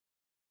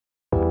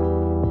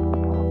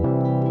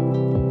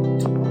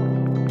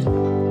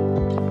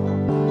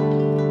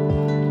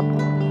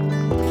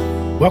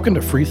Welcome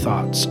to Free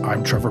Thoughts.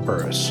 I'm Trevor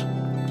Burrus.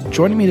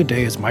 Joining me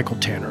today is Michael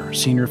Tanner,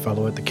 Senior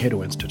Fellow at the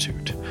Cato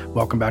Institute.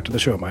 Welcome back to the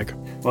show, Mike.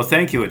 Well,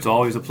 thank you. It's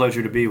always a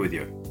pleasure to be with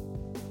you.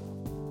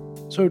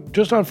 So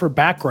just for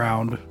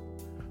background,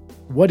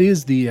 what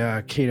is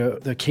the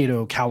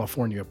Cato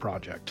California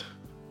project?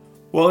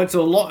 Well, it's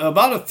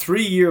about a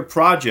 3-year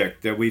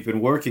project that we've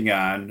been working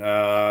on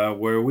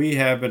where we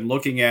have been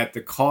looking at the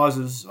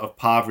causes of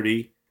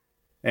poverty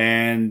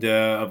and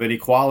of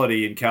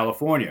inequality in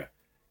California.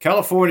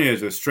 California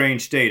is a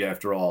strange state,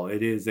 after all.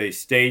 It is a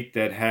state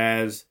that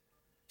has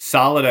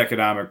solid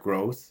economic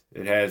growth.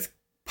 It has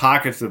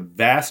pockets of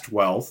vast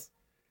wealth,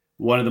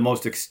 one of the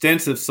most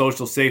extensive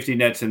social safety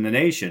nets in the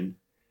nation,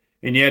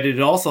 and yet it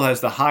also has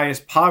the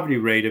highest poverty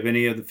rate of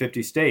any of the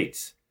 50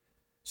 states.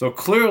 So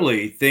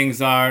clearly,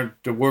 things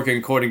aren't working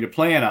according to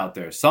plan out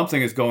there.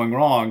 Something is going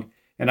wrong,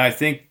 and I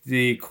think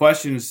the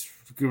questions,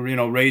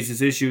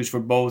 raises issues for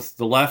both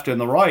the left and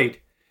the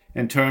right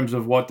in terms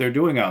of what they're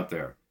doing out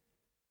there.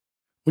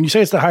 When you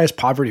say it's the highest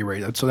poverty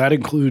rate, so that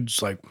includes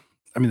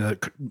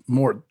the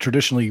more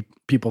traditionally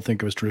people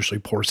think of as traditionally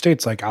poor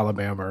states like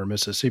Alabama or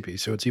Mississippi.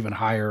 So it's even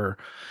higher.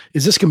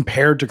 Is this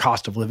compared to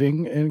cost of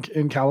living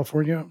in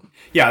California?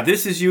 Yeah,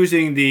 this is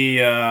using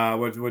the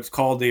what's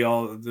called the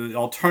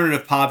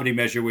alternative poverty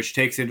measure, which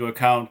takes into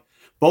account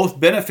both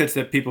benefits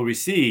that people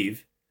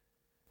receive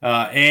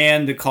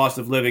and the cost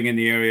of living in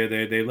the area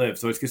they live.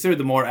 So it's considered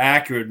the more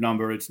accurate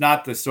number. It's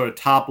not the sort of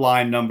top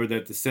line number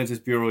that the Census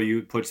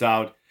Bureau puts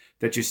out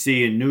that you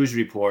see in news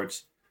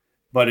reports,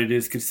 but it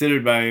is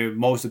considered by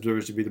most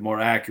observers to be the more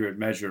accurate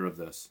measure of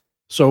this.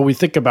 So we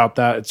think about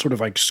that, it's sort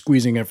of like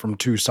squeezing it from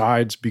two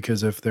sides,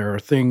 because if there are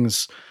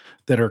things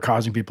that are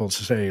causing people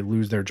to, say,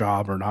 lose their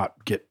job or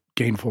not get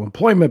gainful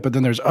employment, but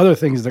then there's other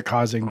things that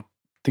causing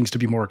things to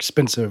be more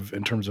expensive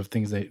in terms of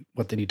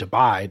what they need to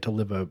buy to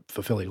live a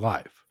fulfilling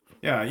life.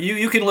 Yeah,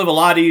 you can live a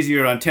lot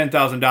easier on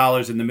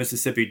 $10,000 in the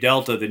Mississippi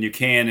Delta than you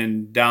can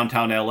in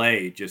downtown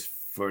LA, just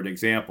for an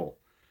example.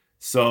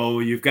 So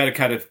you've got to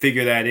kind of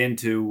figure that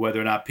into whether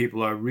or not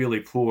people are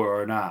really poor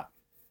or not.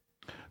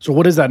 So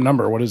what is that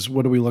number? What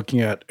are we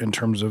looking at in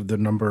terms of the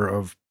number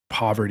of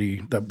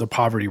poverty, the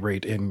poverty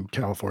rate in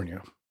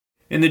California?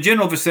 In the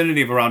general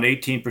vicinity of around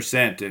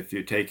 18%, if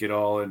you take it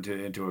all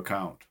into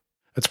account.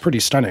 That's pretty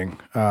stunning.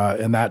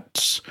 And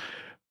that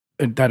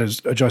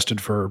is adjusted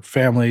for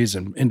families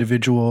and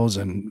individuals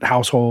and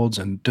households.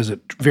 And does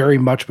it vary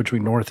much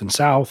between north and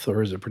south,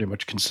 or is it pretty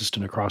much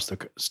consistent across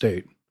the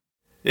state?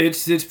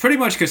 It's pretty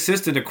much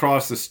consistent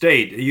across the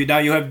state. You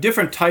have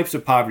different types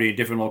of poverty in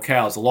different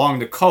locales. Along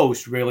the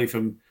coast, really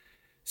from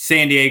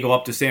San Diego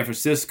up to San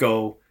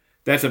Francisco,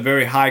 that's a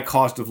very high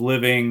cost of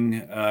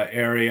living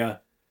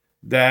area.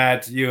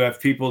 That you have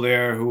people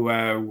there who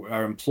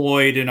are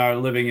employed and are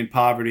living in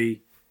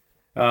poverty.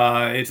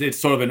 It's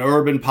sort of an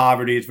urban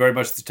poverty. It's very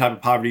much the type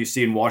of poverty you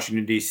see in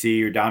Washington,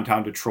 D.C. or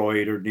downtown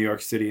Detroit or New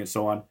York City and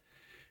so on.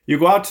 You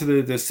go out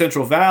to the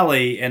Central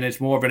Valley, and it's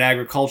more of an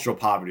agricultural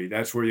poverty.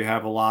 That's where you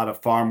have a lot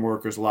of farm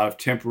workers, a lot of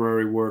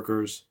temporary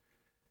workers,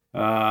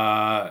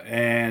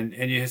 and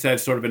you just have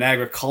sort of an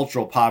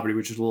agricultural poverty,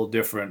 which is a little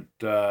different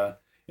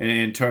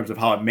in terms of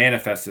how it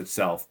manifests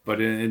itself.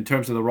 But in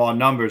terms of the raw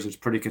numbers, it's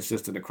pretty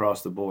consistent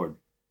across the board.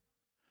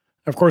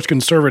 Of course,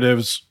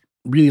 conservatives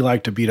really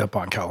like to beat up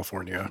on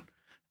California.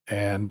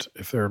 And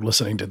if they're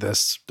listening to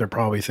this, they're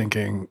probably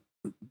thinking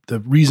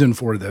the reason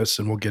for this,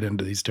 and we'll get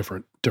into these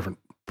different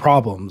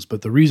problems,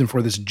 but the reason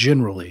for this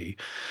generally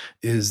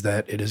is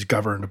that it is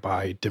governed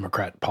by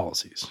Democrat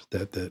policies,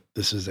 that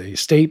this is a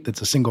state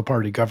that's a single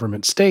party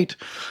government state.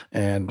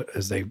 And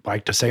as they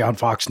like to say on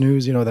Fox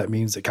News, that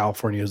means that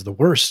California is the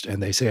worst,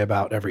 and they say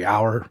about every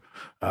hour.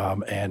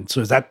 And so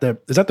is that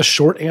the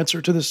short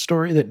answer to this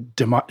story,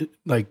 that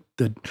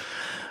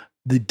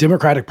the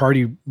Democratic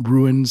Party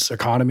ruins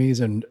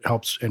economies and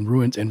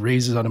ruins and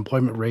raises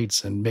unemployment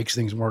rates and makes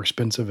things more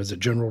expensive as a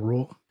general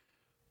rule?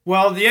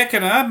 Well, the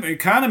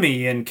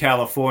economy in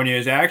California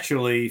is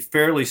actually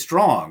fairly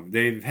strong.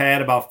 They've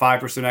had about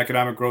 5%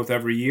 economic growth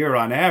every year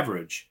on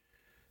average.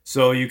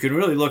 So you can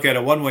really look at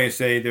it one way and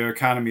say their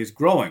economy is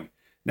growing.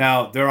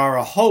 Now, there are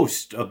a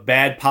host of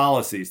bad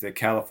policies that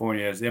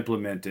California has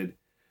implemented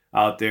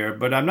out there,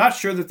 but I'm not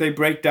sure that they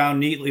break down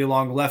neatly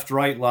along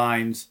left-right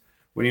lines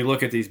when you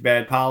look at these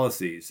bad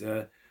policies.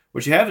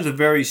 What you have is a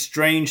very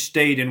strange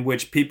state in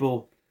which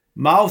people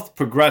mouth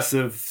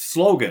progressive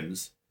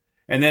slogans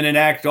and then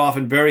enact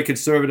often very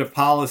conservative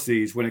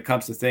policies when it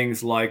comes to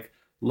things like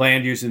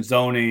land use and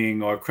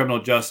zoning or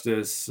criminal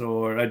justice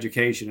or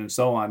education and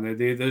so on.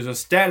 There's a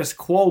status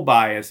quo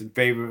bias in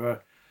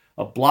favor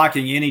of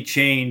blocking any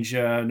change,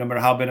 no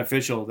matter how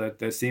beneficial,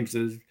 that seems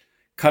to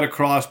cut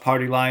across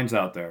party lines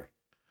out there.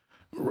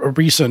 A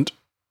recent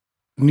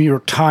New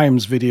York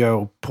Times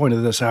video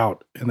pointed this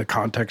out in the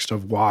context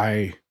of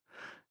why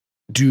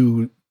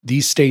do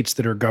these states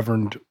that are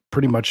governed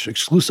pretty much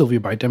exclusively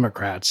by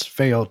Democrats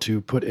fail to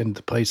put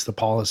into place the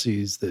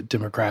policies that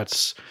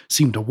Democrats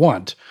seem to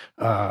want.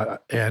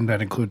 And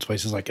that includes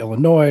places like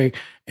Illinois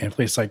and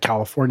places like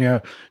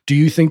California. Do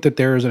you think that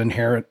there is an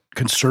inherent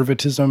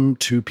conservatism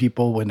to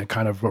people when it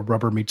kind of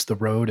rubber meets the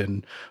road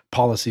and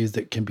policies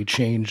that can be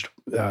changed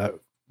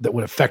that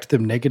would affect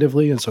them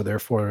negatively, and so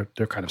therefore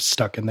they're kind of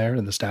stuck in there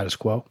in the status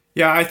quo?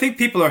 Yeah, I think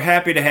people are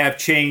happy to have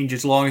change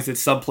as long as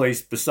it's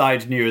someplace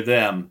besides near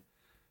them.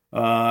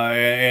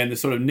 And the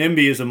sort of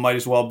NIMBYism might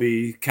as well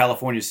be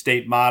California's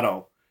state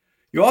motto.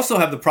 You also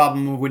have the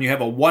problem when you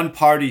have a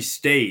one-party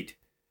state.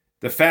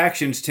 The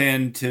factions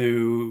tend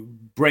to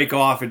break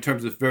off in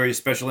terms of various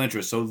special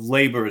interests. So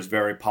labor is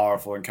very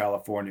powerful in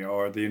California,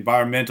 or the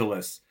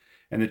environmentalists,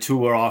 and the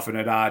two are often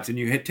at odds. And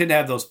you tend to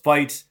have those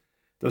fights,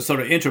 those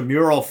sort of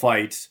intramural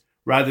fights,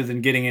 rather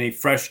than getting any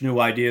fresh new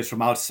ideas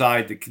from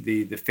outside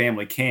the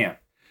family camp.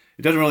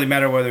 It doesn't really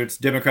matter whether it's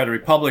Democrat or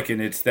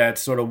Republican. It's that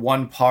sort of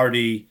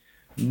one-party,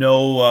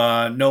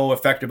 no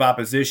effective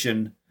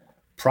opposition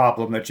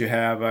problem that you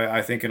have,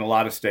 I think, in a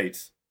lot of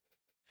states.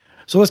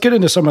 So let's get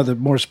into some of the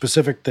more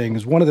specific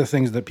things. One of the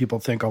things that people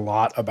think a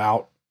lot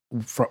about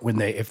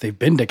if they've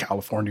been to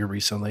California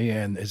recently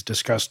and is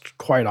discussed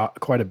quite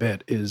a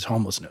bit is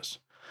homelessness.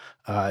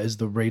 Is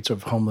the rates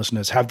of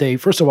homelessness,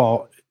 first of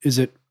all, is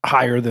it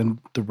higher than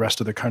the rest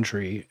of the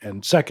country?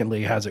 And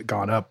secondly, has it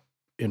gone up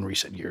in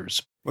recent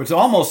years? Well, it's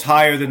almost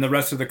higher than the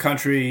rest of the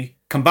country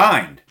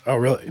combined. Oh,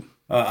 really?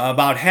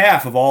 About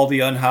half of all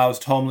the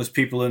unhoused homeless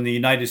people in the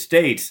United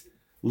States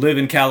live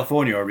in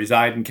California or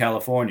reside in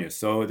California.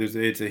 So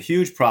it's a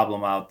huge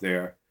problem out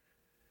there.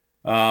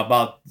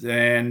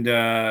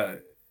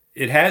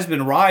 It has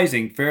been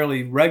rising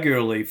fairly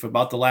regularly for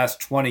about the last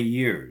 20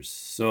 years.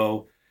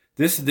 So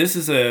this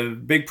is a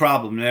big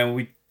problem.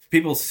 And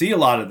people see a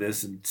lot of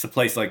this in a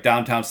place like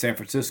downtown San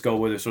Francisco,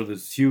 where there's sort of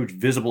this huge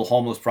visible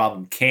homeless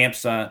problem,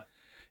 camps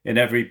in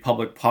every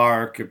public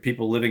park,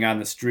 people living on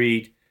the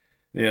street.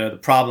 The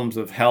problems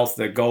of health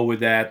that go with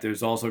that.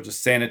 There's all sorts of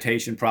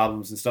sanitation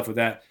problems and stuff with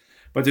that.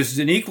 But there's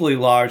an equally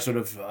large sort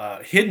of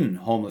hidden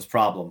homeless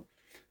problem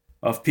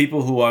of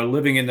people who are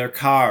living in their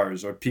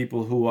cars, or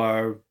people who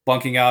are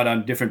bunking out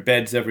on different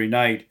beds every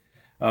night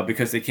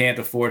because they can't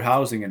afford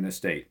housing in this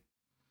state.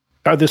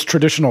 This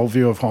traditional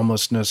view of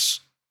homelessness,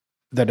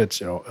 that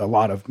it's a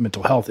lot of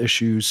mental health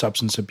issues,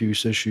 substance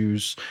abuse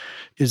issues,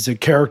 is the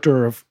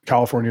character of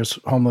California's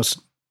homeless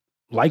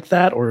like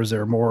that, or is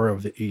there more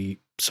of the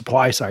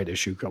supply side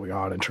issue going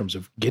on in terms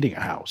of getting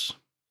a house?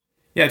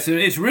 Yeah,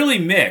 it's really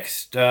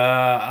mixed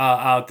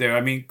out there.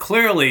 I mean,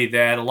 clearly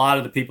that a lot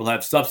of the people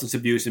have substance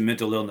abuse and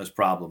mental illness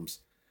problems.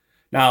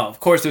 Now,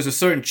 of course, there's a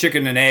certain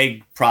chicken and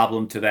egg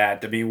problem to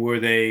that. I mean, where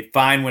they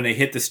find when they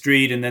hit the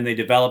street and then they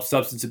develop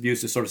substance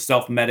abuse to sort of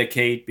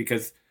self-medicate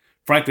because,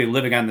 frankly,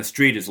 living on the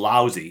street is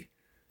lousy.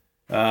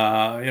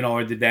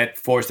 Or did that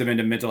force them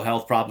into mental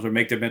health problems or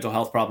make their mental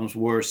health problems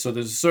worse? So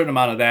there's a certain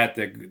amount of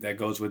that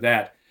goes with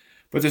that.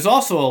 But there's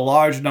also a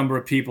large number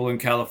of people in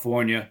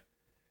California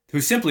who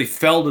simply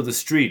fell to the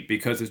street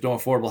because there's no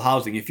affordable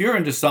housing. If you're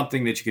into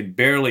something that you can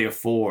barely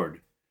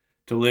afford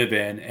to live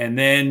in, and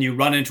then you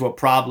run into a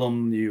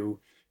problem, you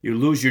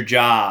lose your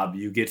job,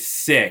 you get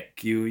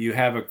sick, you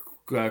have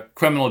a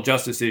criminal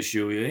justice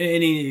issue,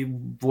 any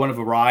one of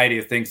a variety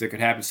of things that could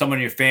happen, someone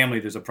in your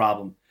family, there's a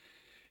problem,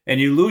 and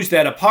you lose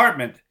that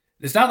apartment,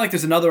 it's not like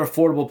there's another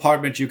affordable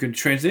apartment you can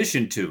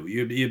transition to.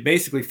 You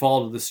basically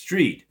fall to the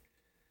street.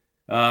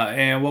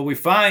 And what we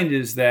find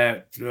is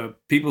that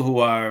people who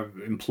are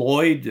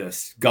employed,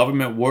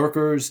 government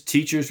workers,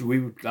 teachers,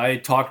 I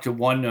talked to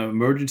one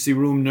emergency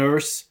room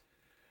nurse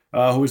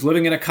who was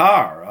living in a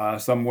car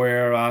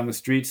somewhere on the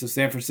streets of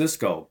San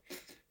Francisco,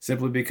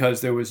 simply because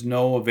there was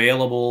no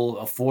available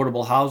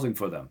affordable housing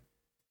for them.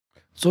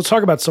 So let's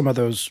talk about some of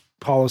those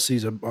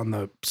policies on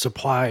the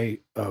supply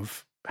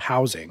of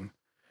housing.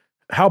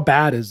 How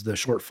bad is the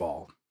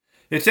shortfall?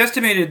 It's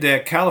estimated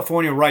that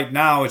California right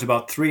now is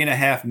about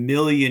 3.5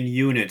 million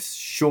units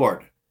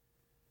short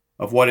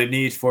of what it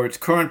needs for its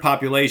current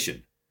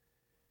population.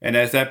 And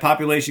as that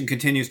population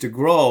continues to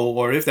grow,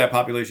 or if that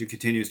population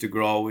continues to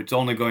grow, it's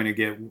only going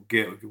to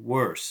get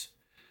worse.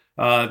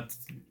 It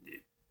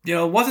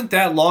wasn't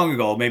that long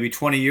ago, maybe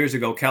 20 years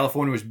ago,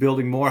 California was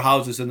building more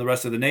houses than the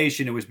rest of the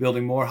nation. It was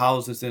building more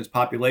houses than its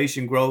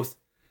population growth.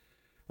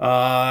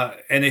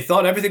 And they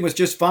thought everything was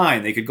just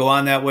fine. They could go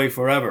on that way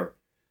forever.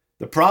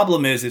 The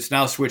problem is it's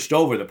now switched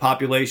over. The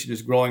population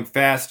is growing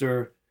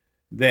faster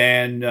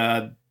than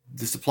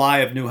the supply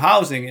of new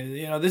housing.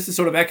 This is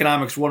sort of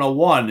economics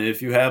 101.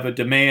 If you have a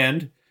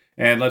demand,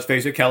 and let's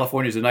face it,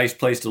 California is a nice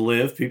place to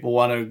live. People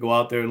want to go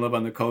out there and live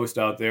on the coast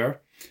out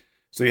there.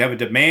 So you have a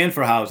demand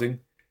for housing,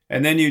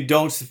 and then you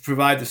don't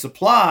provide the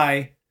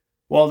supply.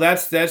 Well,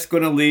 that's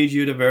going to lead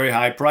you to very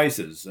high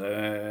prices,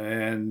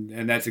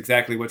 and that's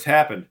exactly what's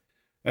happened.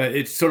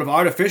 It's sort of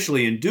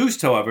artificially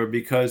induced, however,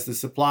 because the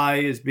supply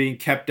is being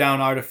kept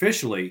down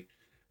artificially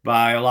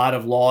by a lot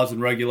of laws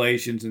and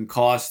regulations and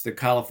costs that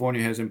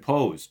California has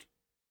imposed.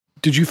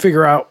 Did you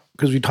figure out,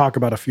 because we talk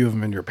about a few of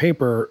them in your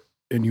paper,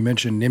 and you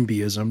mentioned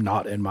NIMBYism,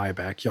 not in my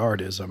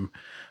backyardism,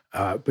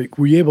 but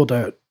were you able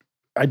to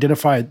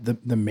identify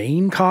the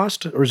main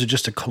cost, or is it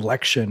just a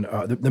collection,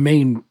 the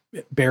main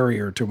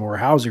barrier to more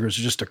housing, or is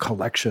it just a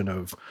collection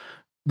of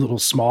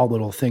small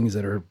little things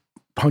that are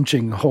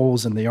punching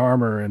holes in the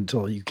armor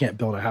until you can't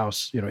build a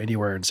house,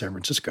 anywhere in San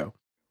Francisco.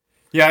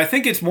 Yeah, I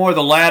think it's more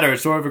the latter,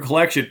 sort of a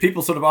collection.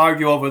 People sort of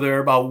argue over there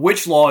about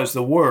which law is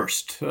the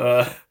worst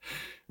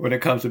when it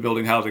comes to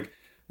building housing.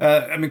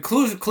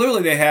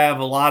 Clearly they have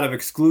a lot of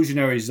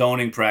exclusionary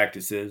zoning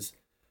practices.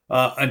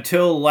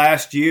 Until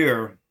last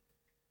year,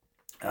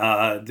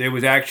 there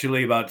was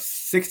actually about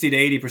 60 to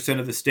 80%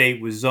 of the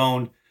state was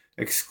zoned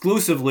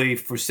exclusively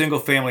for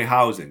single-family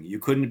housing. You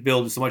couldn't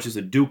build as much as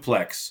a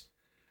duplex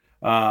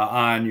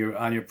on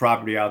your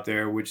property out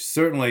there, which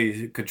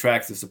certainly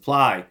contracts the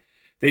supply.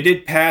 They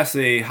did pass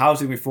a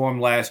housing reform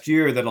last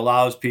year that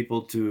allows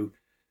people to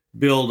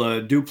build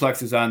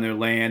duplexes on their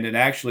land and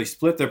actually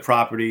split their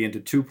property into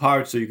two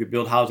parts so you could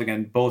build housing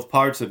on both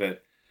parts of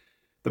it.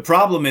 The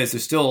problem is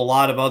there's still a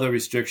lot of other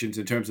restrictions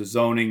in terms of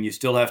zoning. You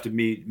still have to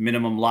meet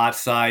minimum lot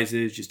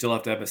sizes. You still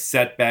have to have a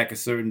setback a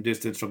certain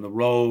distance from the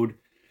road.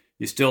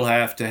 You still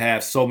have to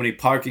have so many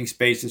parking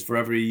spaces for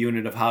every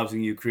unit of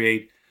housing you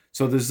create.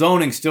 So the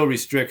zoning still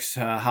restricts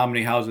how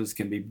many houses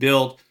can be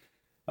built.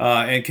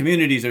 And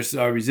communities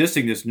are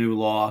resisting this new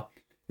law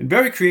in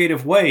very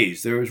creative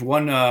ways. There was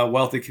one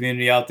wealthy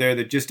community out there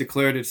that just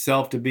declared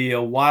itself to be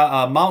a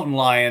mountain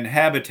lion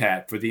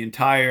habitat for the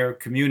entire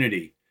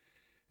community.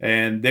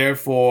 And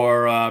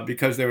therefore,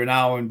 because they were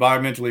now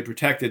environmentally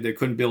protected, they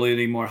couldn't build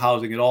any more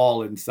housing at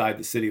all inside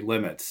the city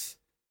limits.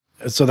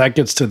 So that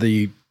gets to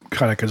the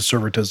kind of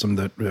conservatism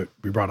that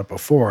we brought up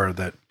before,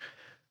 that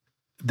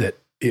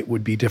it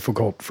would be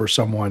difficult for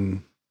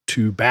someone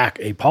to back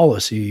a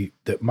policy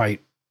that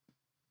might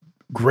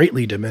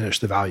greatly diminish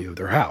the value of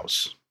their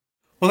house.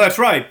 Well, that's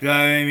right.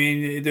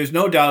 There's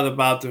no doubt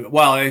about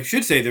I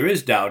should say there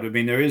is doubt.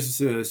 There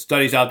is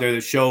studies out there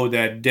that show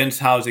that dense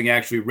housing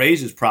actually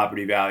raises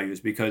property values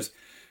because,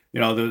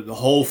 the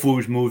Whole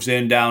Foods moves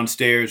in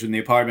downstairs in the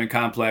apartment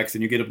complex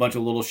and you get a bunch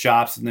of little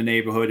shops in the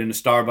neighborhood and a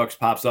Starbucks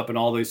pops up and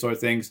all these sort of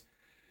things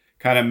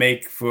kind of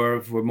make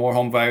for more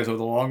home values over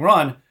the long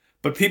run.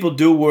 But people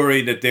do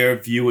worry that their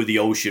view of the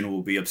ocean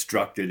will be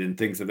obstructed and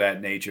things of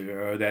that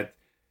nature,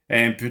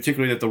 and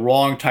particularly that the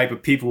wrong type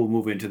of people will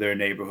move into their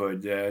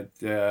neighborhood,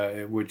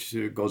 which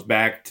goes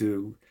back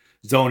to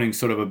zoning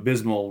sort of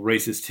abysmal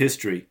racist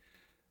history.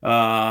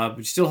 But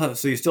you still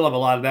have a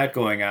lot of that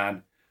going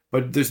on.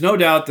 But there's no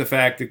doubt the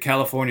fact that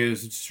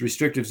California's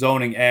restrictive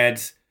zoning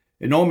adds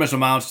enormous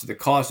amounts to the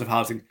cost of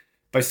housing.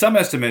 By some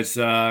estimates,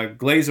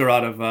 Glazer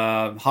out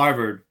of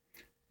Harvard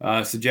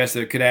suggests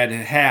that it could add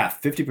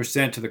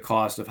 50% to the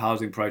cost of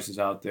housing prices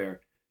out there.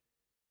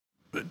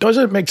 Does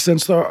it make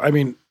sense, though?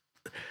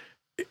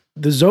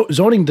 The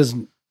zoning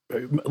doesn't.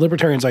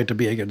 Libertarians like to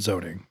be against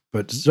zoning,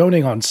 but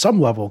zoning on some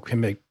level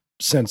can make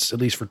sense, at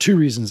least for two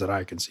reasons that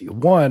I can see.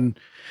 One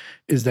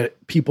is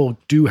that people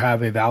do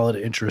have a valid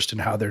interest in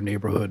how their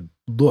neighborhood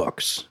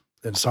looks,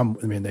 and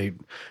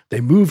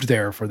they moved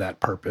there for that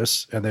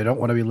purpose, and they don't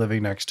want to be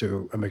living next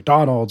to a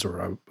McDonald's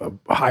or a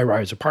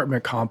high-rise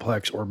apartment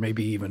complex, or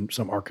maybe even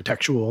some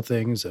architectural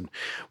things, and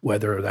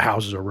whether the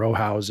houses are row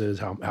houses,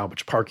 how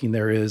much parking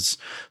there is.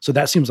 So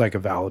that seems like a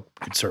valid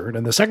concern.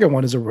 And the second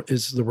one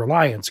is the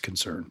reliance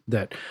concern,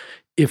 that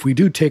if we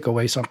do take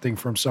away something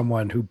from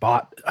someone who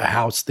bought a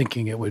house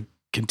thinking it would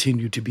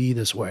continue to be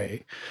this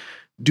way,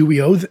 do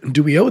we owe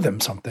them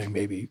something,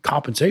 maybe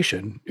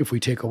compensation, if we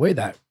take away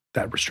that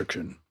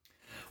restriction?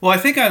 Well, I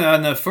think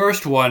on the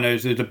first one,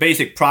 there's a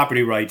basic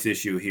property rights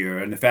issue here.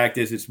 And the fact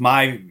is, if it's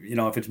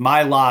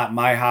my lot,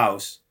 my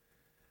house,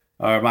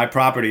 or my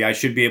property, I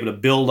should be able to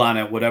build on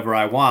it whatever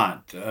I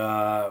want.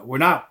 We're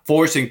not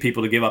forcing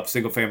people to give up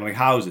single-family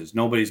houses.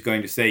 Nobody's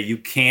going to say, you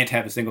can't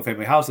have a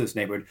single-family house in this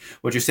neighborhood.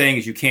 What you're saying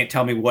is you can't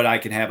tell me what I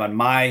can have on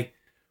my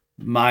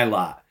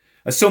lot.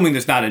 Assuming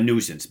there's not a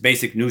nuisance.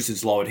 Basic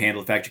nuisance law would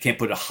handle the fact you can't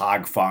put a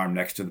hog farm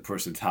next to the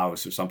person's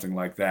house or something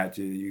like that.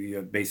 You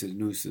have basic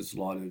nuisance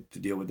law to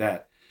deal with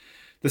that.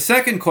 The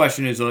second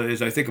question is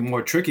I think a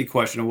more tricky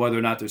question of whether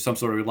or not there's some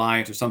sort of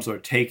reliance or some sort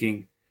of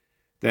taking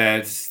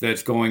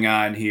that's going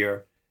on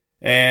here.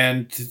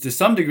 And to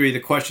some degree, the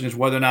question is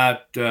whether or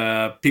not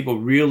people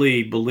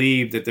really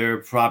believe that their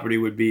property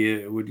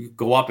would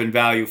go up in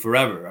value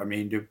forever.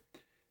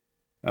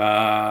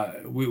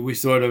 We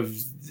sort of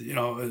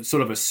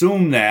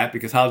assume that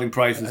because housing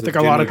prices. I think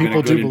a lot of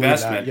people do believe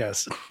that.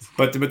 Yes,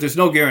 but there's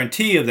no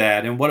guarantee of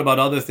that. And what about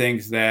other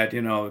things that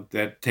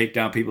that take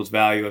down people's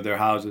value of their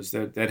houses?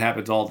 That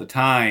happens all the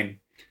time,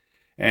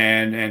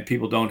 and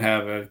people don't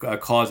have a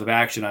cause of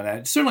action on that.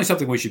 It's certainly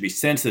something we should be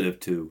sensitive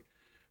to.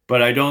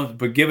 But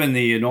given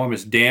the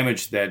enormous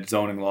damage that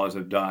zoning laws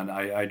have done,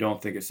 I don't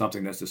think it's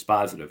something that's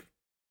dispositive.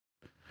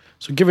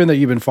 So given that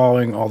you've been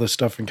following all this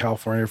stuff in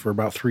California for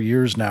about 3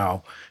 years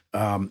now,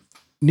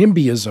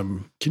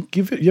 NIMBYism, do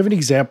you have any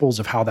examples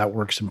of how that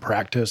works in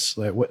practice?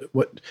 Like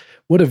what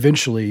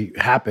eventually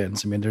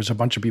happens? There's a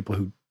bunch of people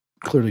who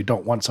clearly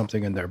don't want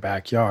something in their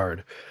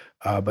backyard,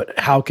 but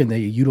how can they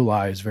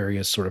utilize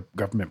various sort of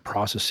government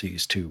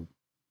processes to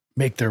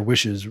make their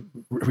wishes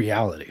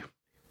reality?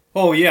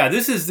 Oh, yeah.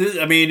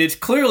 It's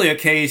clearly a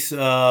case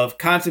of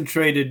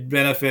concentrated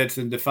benefits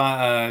and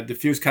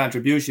diffuse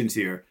contributions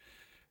here.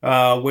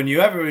 When you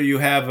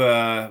have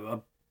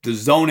a the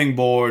zoning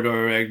board,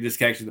 or in this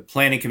case, the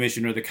planning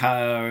commission or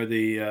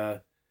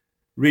the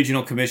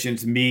regional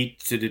commissions meet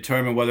to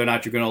determine whether or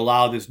not you're going to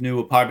allow this new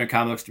apartment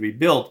complex to be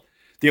built,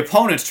 the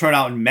opponents turn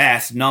out in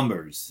mass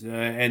numbers,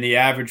 and the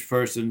average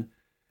person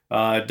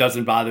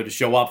doesn't bother to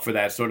show up for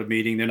that sort of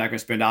meeting. They're not going to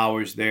spend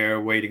hours there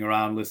waiting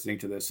around listening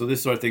to this. So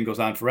this sort of thing goes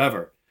on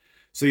forever.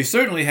 So you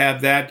certainly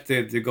have that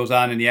goes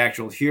on in the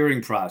actual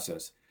hearing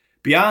process.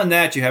 Beyond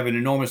that, you have an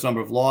enormous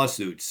number of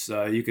lawsuits.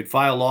 You could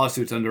file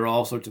lawsuits under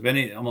all sorts of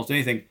almost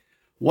anything.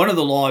 One of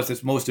the laws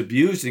that's most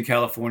abused in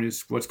California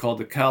is what's called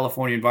the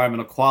California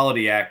Environmental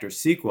Quality Act, or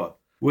CEQA,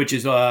 which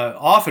is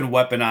often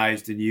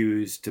weaponized and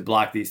used to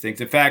block these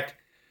things. In fact,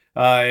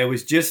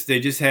 they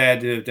just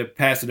had to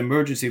pass an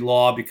emergency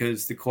law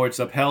because the courts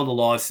upheld a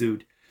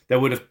lawsuit that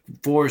would have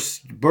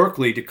forced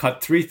Berkeley to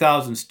cut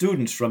 3,000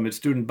 students from its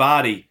student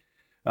body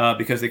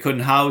because they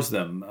couldn't house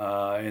them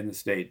in the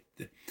state.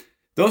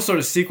 Those sort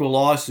of CEQA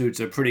lawsuits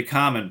are pretty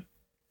common.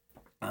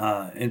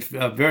 In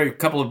a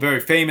couple of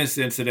very famous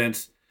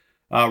incidents,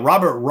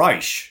 Robert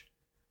Reich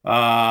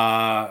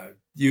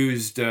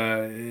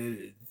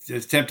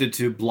attempted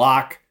to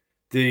block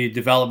the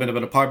development of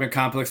an apartment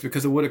complex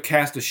because it would have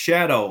cast a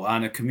shadow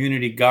on a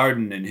community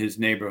garden in his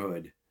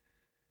neighborhood.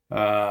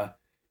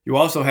 You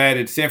also had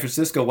in San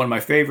Francisco, one of my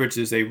favorites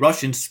is a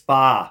Russian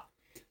spa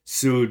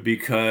sued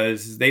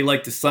because they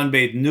like to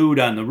sunbathe nude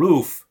on the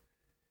roof,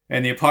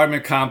 and the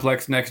apartment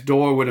complex next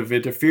door would have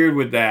interfered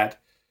with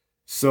that.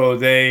 So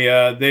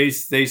they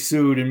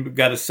sued and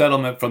got a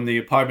settlement from the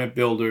apartment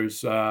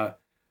builders. It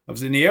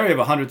was in the area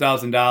of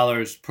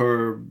 $100,000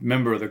 per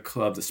member of the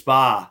club, the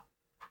spa,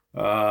 in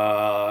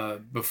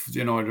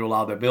order to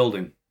allow that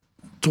building.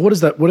 So what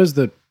does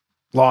the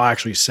law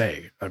actually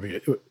say? I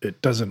mean,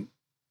 it doesn't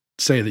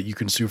say that you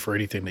can sue for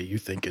anything that you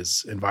think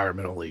is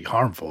environmentally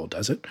harmful,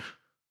 does it?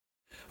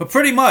 But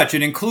pretty much,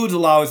 it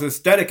allows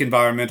aesthetic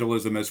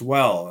environmentalism as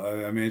well.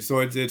 So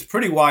it's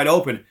pretty wide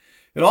open.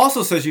 It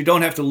also says you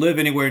don't have to live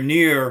anywhere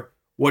near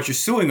what you're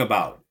suing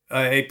about.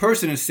 A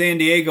person in San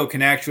Diego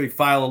can actually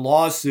file a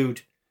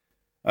lawsuit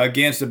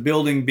against a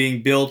building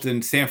being built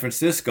in San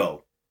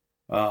Francisco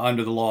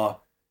under the law.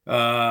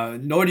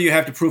 Nor do you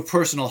have to prove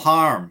personal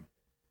harm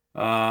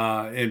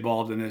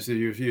involved in this.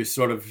 You're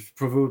sort of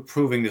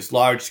proving this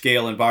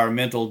large-scale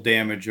environmental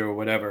damage or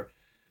whatever.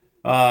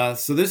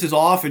 So this is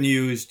often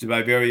used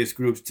by various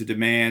groups to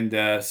demand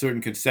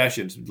certain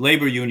concessions.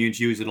 Labor unions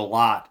use it a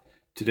lot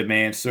to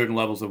demand certain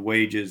levels of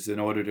wages in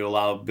order to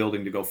allow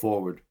building to go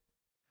forward.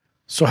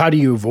 So how do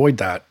you avoid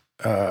that?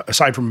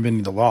 Aside from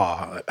amending the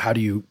law, how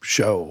do you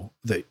show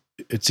that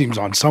it seems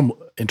on some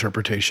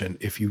interpretation,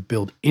 if you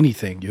build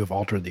anything, you have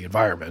altered the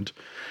environment?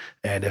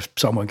 And if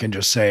someone can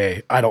just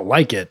say, I don't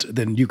like it,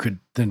 then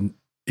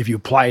if you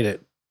applied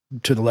it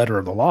to the letter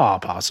of the law,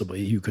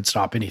 possibly you could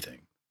stop anything.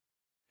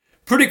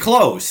 Pretty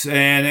close.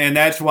 And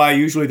that's why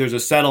usually there's a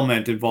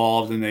settlement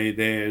involved, and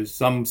there's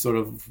some sort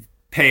of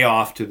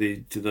payoff to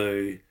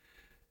the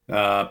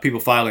people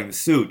filing the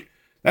suit.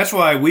 That's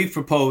why we've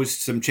proposed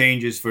some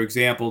changes, for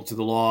example, to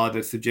the law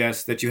that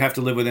suggests that you have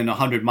to live within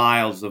 100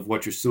 miles of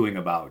what you're suing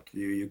about.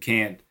 You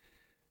can't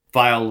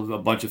file a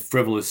bunch of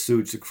frivolous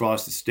suits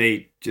across the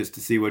state just to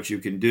see what you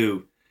can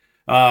do.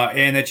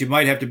 And that you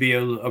might have to be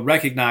a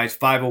recognized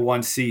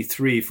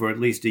 501c3 for at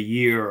least a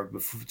year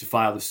to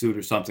file the suit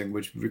or something,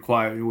 which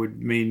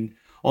would mean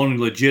only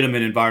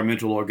legitimate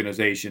environmental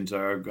organizations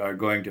are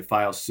going to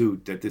file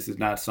suit, that this is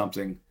not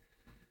something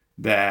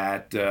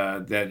that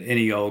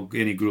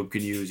any group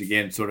can use,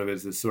 again, sort of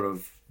as a sort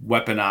of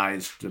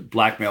weaponized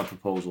blackmail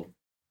proposal.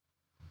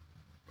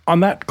 On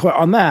that,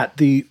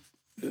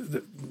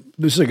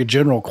 this is like a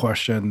general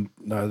question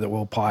that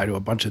will apply to a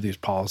bunch of these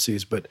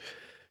policies, but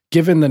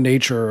given the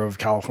nature of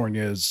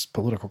California's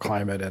political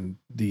climate and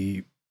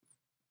the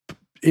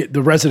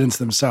residents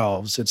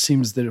themselves, it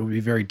seems that it would be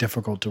very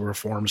difficult to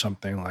reform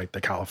something like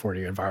the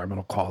California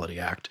Environmental Quality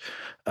Act.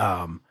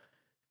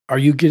 Are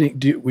you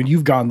when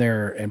you've gone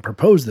there and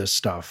proposed this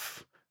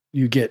stuff,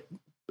 you get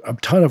a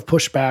ton of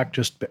pushback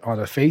just on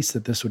the face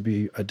that this would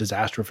be a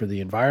disaster for the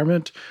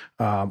environment?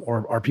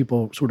 Or are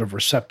people sort of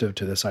receptive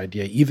to this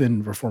idea,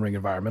 even reforming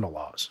environmental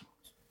laws?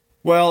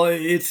 Well,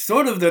 it's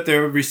sort of that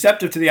they're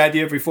receptive to the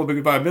idea of reforming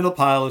environmental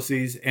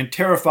policies and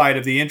terrified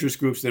of the interest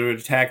groups that would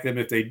attack them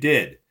if they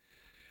did.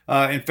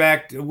 In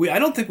fact, I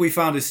don't think we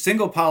found a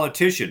single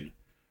politician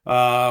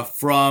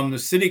from the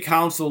city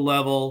council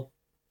level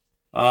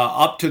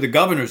up to the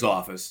governor's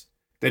office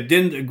that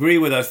didn't agree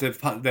with us that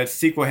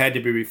CEQA had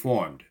to be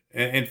reformed.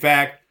 In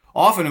fact,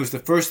 often it was the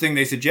first thing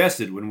they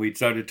suggested when we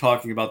started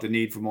talking about the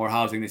need for more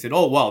housing. They said,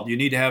 oh, well, you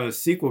need to have a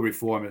CEQA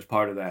reform as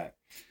part of that.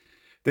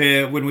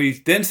 When we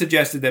then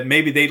suggested that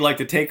maybe they'd like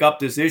to take up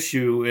this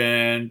issue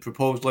and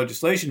propose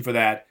legislation for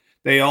that,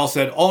 they all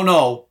said, oh,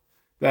 no,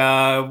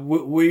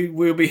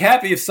 we'll be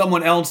happy if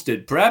someone else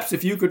did. Perhaps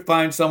if you could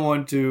find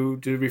someone to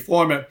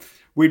reform it,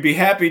 we'd be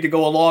happy to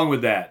go along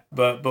with that.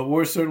 But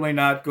we're certainly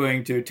not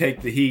going to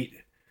take the heat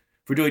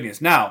for doing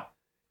this. Now,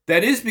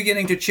 that is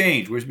beginning to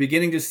change. We're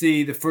beginning to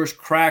see the first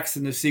cracks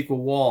in the CEQA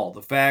wall.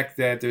 The fact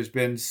that there's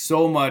been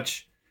so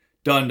much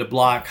done to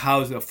block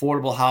housing,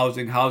 affordable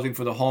housing, housing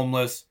for the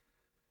homeless.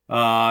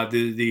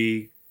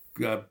 The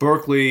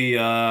Berkeley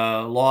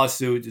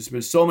lawsuit. There's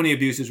been so many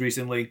abuses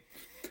recently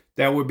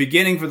that we're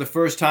beginning for the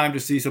first time to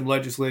see some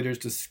legislators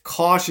to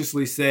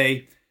cautiously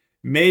say,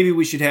 maybe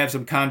we should have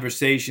some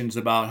conversations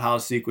about how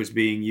CEQA is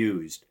being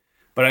used.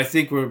 But I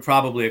think we're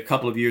probably a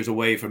couple of years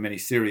away from any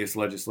serious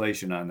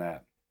legislation on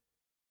that.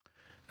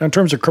 Now, in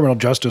terms of criminal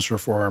justice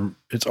reform,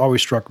 it's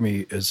always struck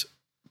me as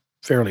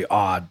fairly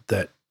odd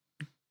that,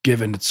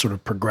 given its sort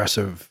of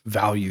progressive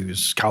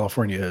values,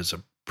 California is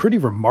a pretty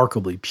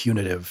remarkably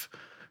punitive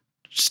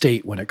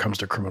state when it comes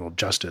to criminal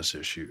justice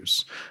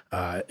issues.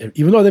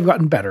 Even though they've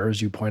gotten better,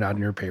 as you point out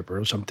in your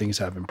paper, some things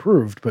have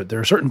improved, but there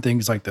are certain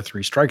things like the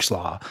three strikes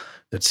law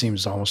that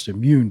seems almost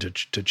immune to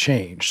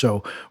change.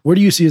 So where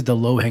do you see as the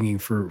low-hanging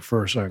fruit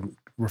for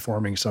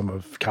reforming some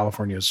of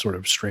California's sort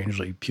of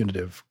strangely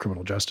punitive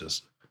criminal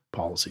justice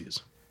policies?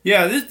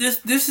 Yeah,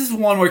 this is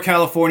one where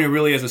California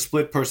really has a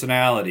split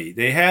personality.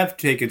 They have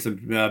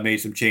made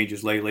some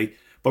changes lately.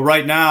 But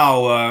right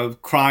now,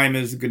 crime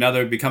is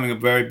becoming a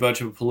very much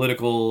of a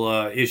political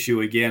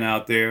issue again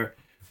out there.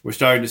 We're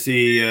starting to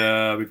see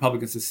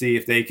Republicans to see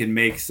if they can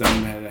make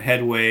some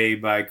headway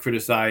by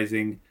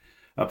criticizing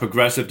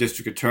progressive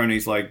district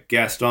attorneys like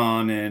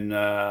Gaston in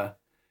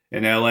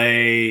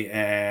L.A.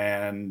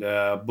 and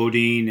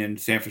Bodine in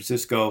San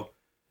Francisco.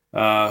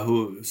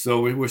 So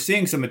we're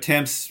seeing some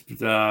attempts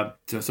to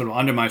sort of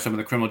undermine some of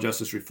the criminal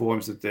justice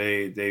reforms that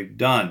they've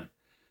done.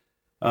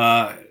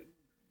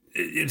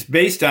 It's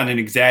based on an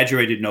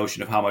exaggerated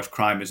notion of how much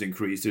crime has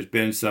increased. There's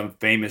been some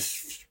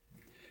famous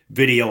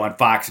video on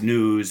Fox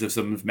News of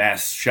some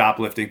mass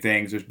shoplifting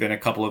things. There's been a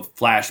couple of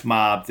flash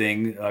mob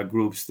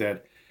groups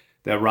that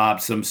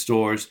robbed some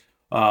stores,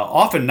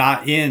 often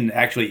not in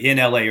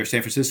LA or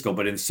San Francisco,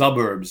 but in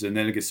suburbs, and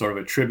then it gets sort of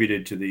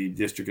attributed to the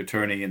district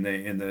attorney in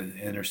the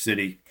inner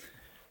city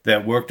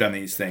that worked on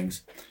these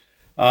things.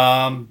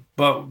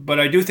 But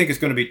I do think it's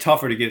going to be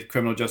tougher to get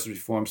criminal justice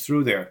reforms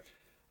through there.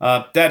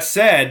 That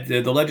said,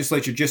 the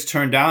legislature just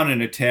turned down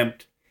an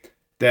attempt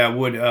that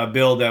would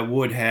bill that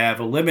would have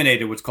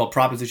eliminated what's called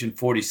Proposition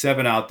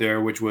 47 out there,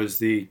 which was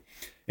the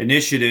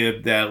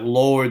initiative that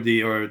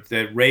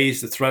that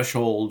raised the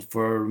threshold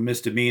for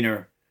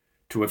misdemeanor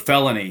to a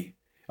felony,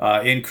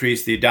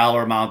 increased the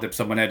dollar amount that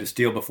someone had to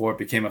steal before it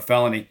became a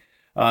felony.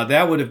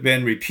 That would have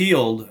been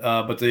repealed,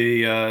 but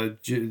the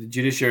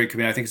Judiciary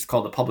Committee, I think it's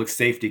called the Public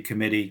Safety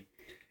Committee,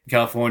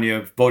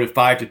 California, voted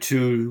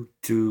 5-2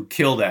 to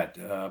kill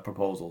that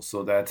proposal.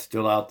 So that's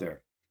still out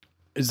there.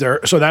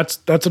 So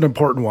that's an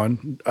important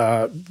one.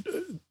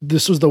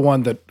 This was the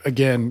one that,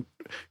 again,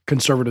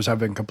 conservatives have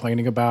been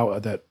complaining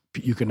about, that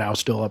you can now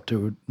still up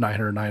to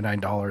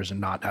 $999 and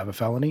not have a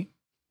felony.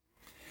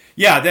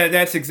 Yeah,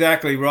 that's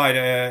exactly right.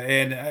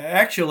 And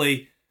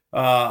actually,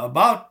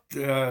 about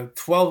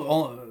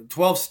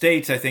 12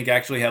 states, I think,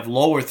 actually have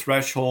lower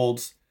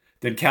thresholds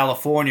than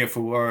California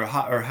or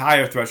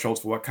higher thresholds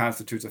for what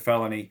constitutes a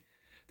felony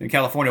than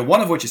California, one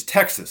of which is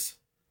Texas.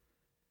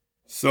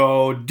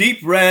 So deep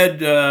red,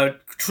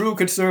 true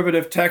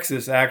conservative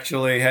Texas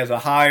actually has a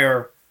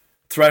higher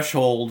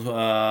threshold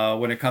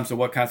when it comes to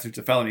what constitutes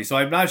a felony. So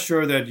I'm not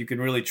sure that you can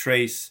really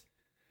trace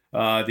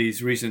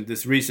this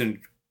recent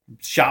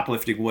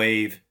shoplifting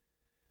wave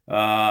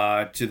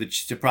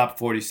to Prop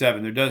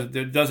 47.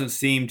 There doesn't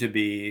seem to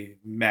be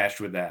matched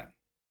with that.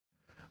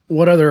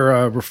 What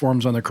other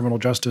reforms on the criminal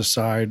justice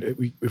side,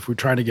 if we're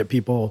trying to get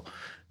people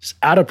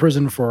out of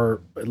prison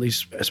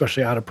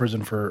especially out of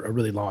prison for a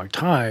really long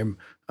time,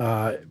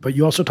 but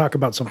you also talk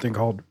about something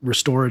called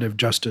restorative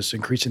justice,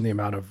 increasing the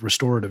amount of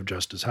restorative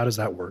justice. How does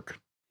that work?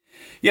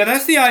 Yeah,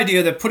 that's the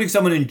idea that putting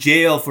someone in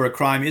jail for a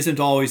crime isn't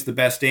always the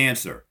best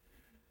answer.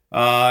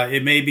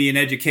 It may be an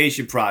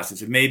education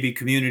process. It may be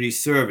community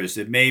service.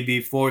 It may be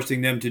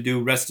forcing them to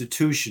do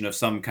restitution of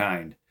some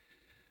kind.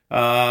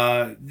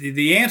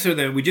 The answer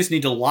that we just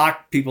need to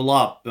lock people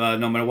up,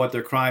 no matter what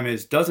their crime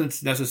is,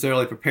 doesn't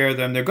necessarily prepare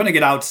them. They're going to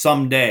get out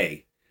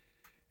someday,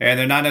 and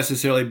they're not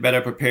necessarily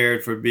better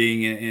prepared for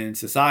being in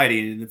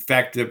society. In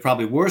fact, they're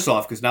probably worse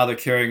off because now they're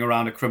carrying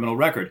around a criminal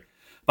record.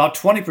 About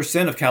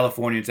 20% of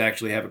Californians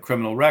actually have a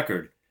criminal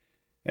record.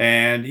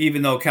 And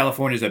even though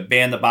California is a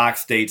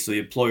ban-the-box state, so the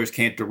employers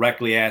can't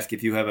directly ask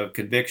if you have a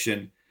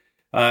conviction,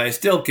 it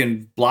still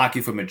can block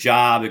you from a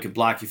job. It can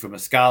block you from a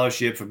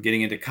scholarship, from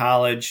getting into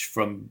college,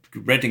 from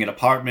renting an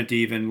apartment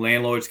even.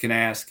 Landlords can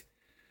ask.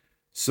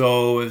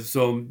 So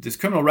this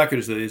criminal record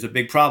is a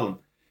big problem.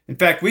 In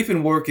fact, we've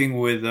been working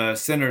with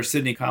Senator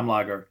Sidney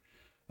Kamlager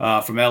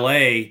from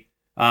L.A.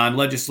 on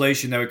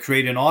legislation that would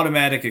create an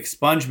automatic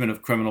expungement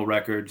of criminal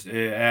records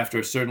after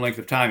a certain length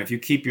of time. If you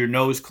keep your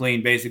nose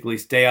clean, basically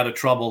stay out of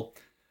trouble,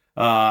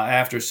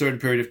 after a certain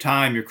period of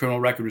time, your criminal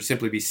record would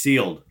simply be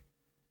sealed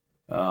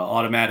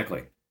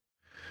automatically.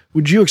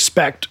 Would you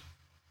expect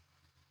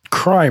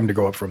crime to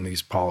go up from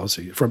these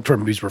policies,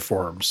 from these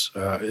reforms?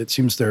 It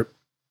seems they're,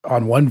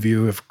 on one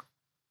view, if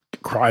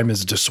crime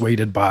is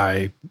dissuaded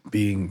by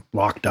being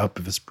locked up,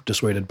 if it's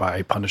dissuaded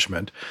by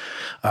punishment,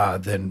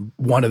 then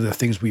one of the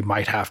things we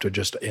might have to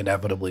just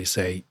inevitably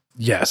say,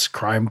 Yes,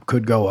 crime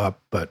could go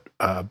up, but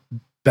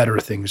better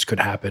things could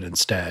happen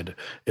instead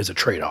is a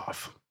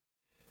trade-off.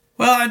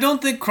 Well, I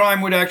don't think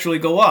crime would actually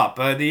go up.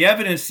 The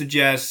evidence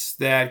suggests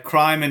that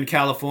crime in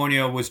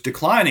California was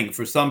declining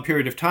for some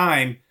period of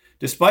time,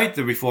 despite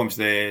the reforms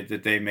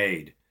that they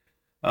made.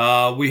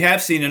 We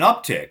have seen an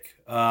uptick.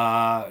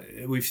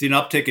 We've seen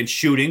an uptick in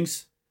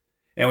shootings,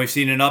 and we've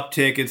seen an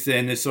uptick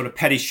in this sort of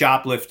petty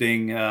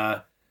shoplifting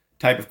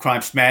type of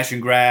crime, smash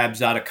and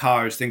grabs out of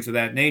cars, things of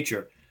that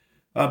nature.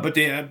 But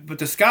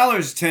the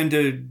scholars tend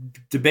to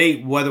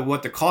debate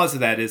what the cause of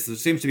that is. There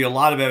seems to be a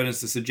lot of evidence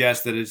to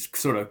suggest that it's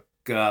sort of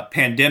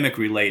pandemic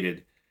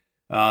related.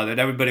 That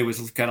everybody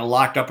was kind of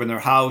locked up in their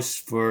house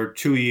for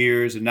 2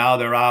 years, and now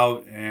they're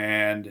out,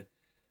 and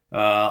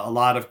a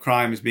lot of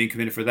crime is being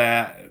committed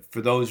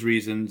for those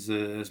reasons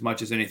as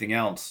much as anything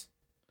else.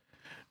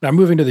 Now,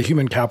 moving to the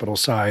human capital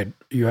side,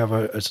 you have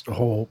a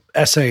whole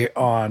essay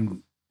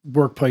on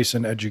workplace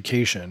and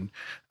education.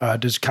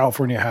 Does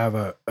California have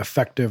a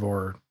effective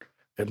or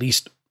at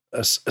least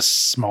a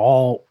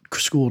small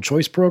school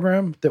choice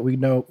program that we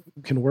know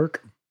can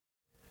work?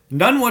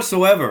 None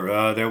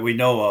whatsoever that we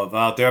know of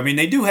out there. I mean,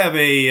 they do have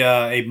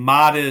a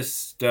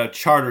modest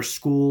charter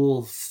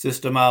school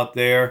system out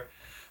there,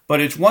 but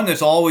it's one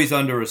that's always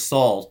under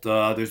assault.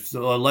 There's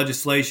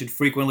legislation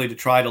frequently to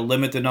try to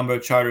limit the number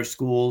of charter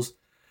schools.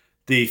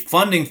 The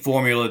funding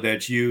formula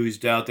that's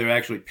used out there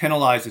actually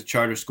penalizes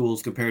charter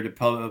schools compared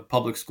to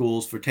public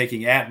schools for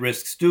taking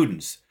at-risk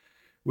students,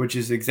 which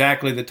is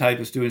exactly the type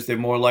of students they're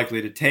more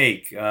likely to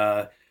take.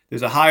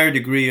 There's a higher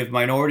degree of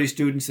minority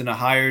students and a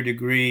higher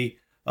degree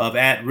of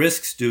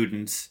at-risk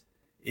students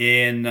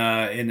in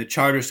the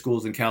charter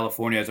schools in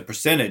California as a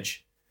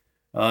percentage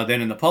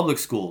than in the public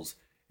schools.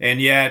 And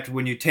yet,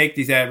 when you take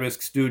these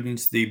at-risk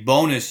students, the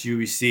bonus you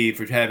receive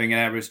for having an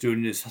at-risk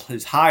student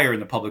is higher in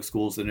the public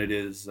schools than it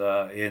is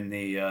in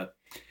the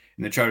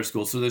charter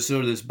schools. So there's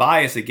sort of this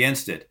bias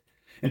against it.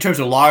 In terms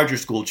of larger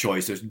school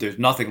choice, there's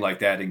nothing like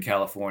that in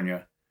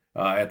California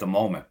at the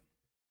moment.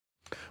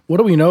 What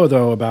do we know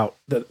though about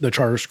the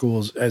charter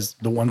schools as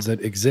the ones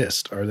that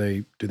exist?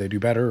 Do they do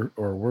better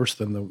or worse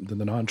than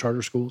the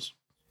non-charter schools?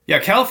 Yeah,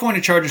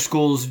 California charter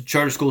schools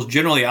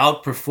generally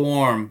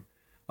outperform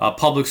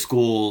public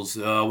schools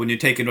when you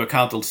take into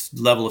account the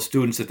level of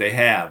students that they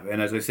have.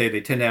 And as I say,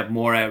 they tend to have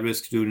more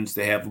at-risk students.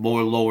 They have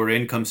more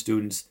lower-income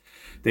students.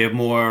 They have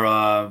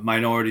more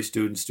minority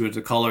students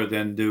of color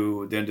than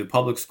do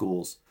public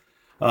schools.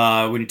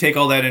 When you take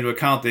all that into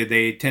account,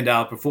 they tend to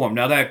outperform.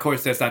 Now, that, of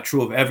course, that's not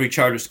true of every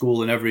charter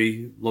school in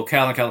every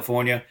locale in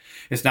California.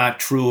 It's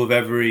not true of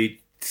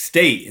every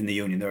state in the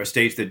union. There are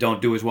states that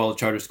don't do as well as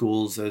charter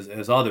schools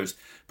as others.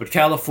 But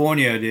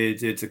California,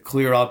 it's a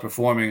clear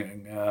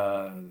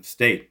outperforming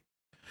state.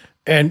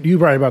 And you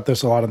write about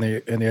this a lot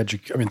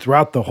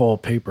throughout the whole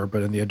paper,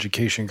 but in the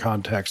education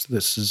context,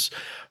 this is,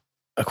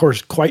 of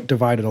course, quite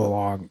divided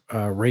along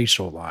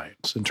racial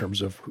lines in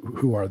terms of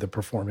who are the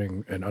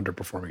performing and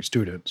underperforming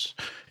students.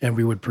 And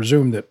we would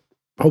presume that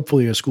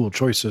hopefully a school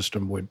choice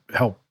system would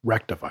help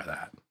rectify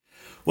that.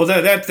 Well,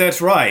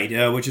 that's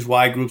right, which is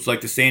why groups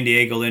like the San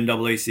Diego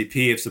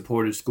NAACP have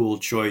supported school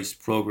choice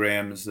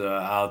programs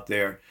out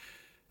there.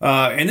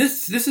 And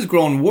this has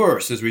grown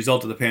worse as a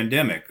result of the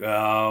pandemic.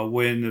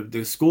 When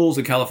the schools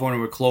in California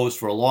were closed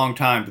for a long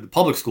time, the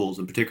public schools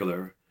in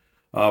particular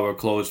were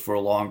closed for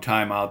a long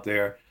time out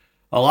there,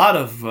 a lot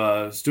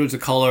of students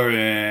of color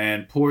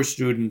and poor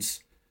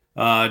students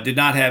did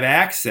not have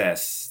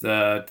access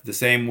the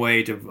same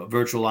way to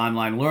virtual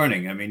online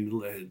learning. I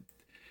mean,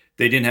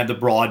 they didn't have the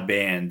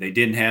broadband. They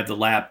didn't have the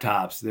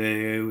laptops.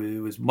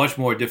 It was much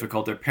more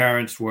difficult. Their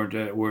parents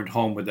weren't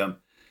home with them.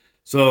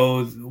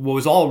 So what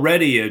was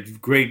already a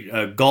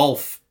great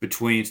gulf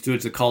between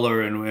students of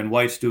color and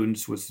white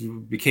students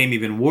became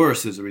even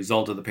worse as a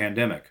result of the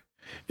pandemic.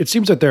 It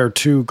seems that there are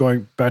two,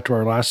 going back to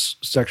our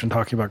last section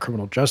talking about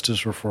criminal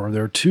justice reform,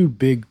 there are two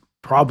big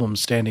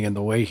problems standing in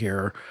the way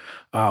here.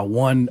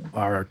 One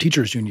are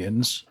teachers'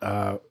 unions,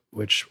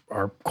 which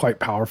are quite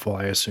powerful,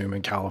 I assume,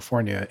 in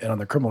California. And on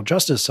the criminal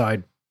justice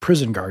side,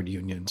 prison guard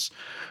unions,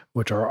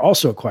 which are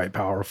also quite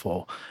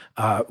powerful.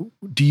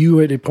 Do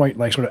you at a point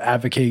sort of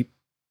advocate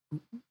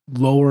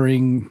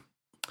reducing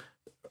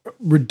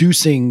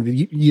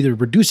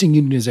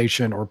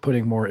unionization or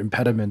putting more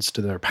impediments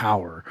to their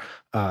power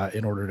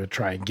in order to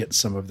try and get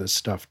some of this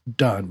stuff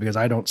done? Because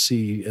I don't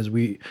see,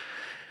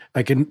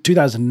 in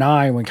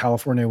 2009, when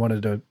California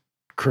wanted to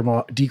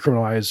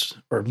decriminalize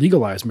or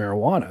legalize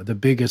marijuana, the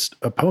biggest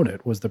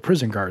opponent was the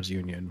prison guards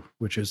union,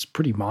 which is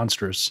pretty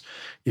monstrous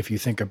if you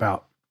think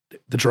about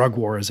the drug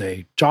war as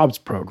a jobs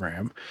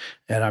program.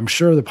 And I'm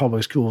sure the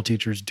public school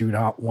teachers do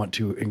not want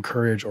to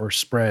encourage or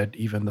spread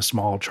even the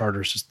small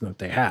charter system that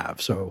they have.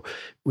 So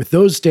with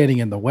those standing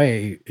in the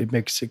way, it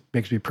makes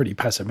me pretty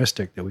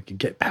pessimistic that we can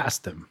get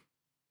past them.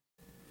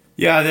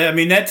 Yeah, I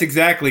mean, that's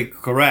exactly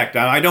correct.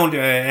 I don't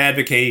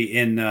advocate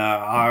in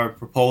our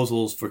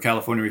proposals for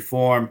California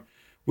reform.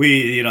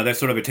 That's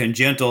sort of a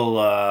tangential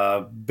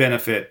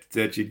benefit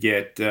that you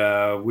get.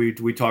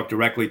 We talk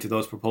directly to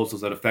those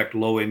proposals that affect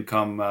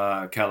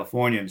low-income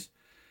Californians.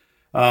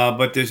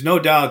 But there's no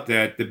doubt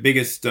that the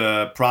biggest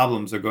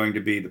problems are going to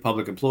be the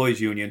public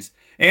employees unions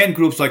and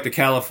groups like the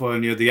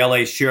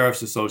LA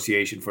Sheriff's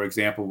Association, for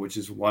example, which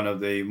is one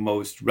of the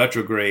most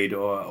retrograde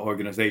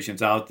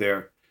organizations out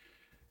there.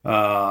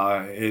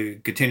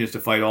 It continues to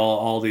fight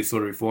all these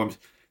sort of reforms.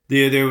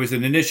 There was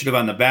an initiative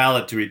on the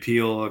ballot to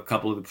repeal a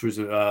couple of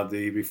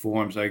the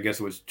reforms. I guess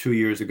it was 2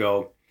 years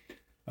ago,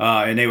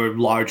 and they were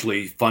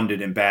largely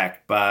funded and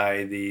backed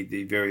by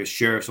the various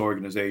sheriff's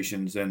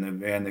organizations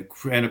and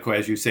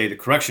as you say, the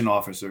correction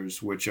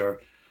officers, which are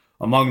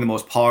among the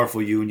most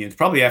powerful unions,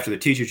 probably after the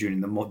teachers union,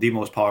 the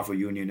most powerful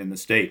union in the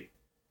state.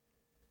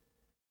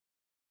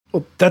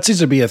 Well, that seems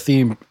to be a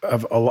theme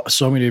of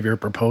so many of your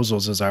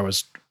proposals. As I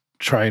was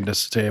trying to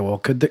say, well,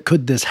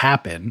 could this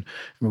happen?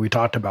 I mean, we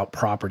talked about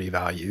property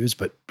values,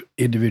 but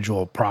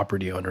individual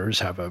property owners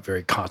have a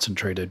very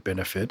concentrated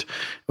benefit.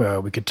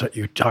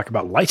 You talk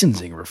about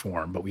licensing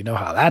reform, but we know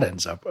how that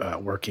ends up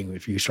working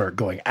if you start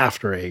going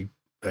after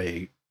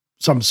a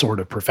some sort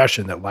of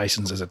profession that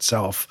licenses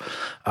itself.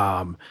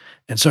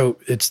 And so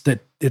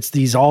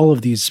all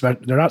of these,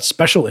 they're not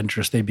special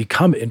interests. They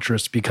become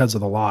interests because of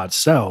the law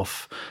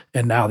itself.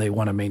 And now they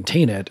want to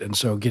maintain it. And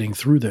so getting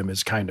through them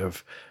is kind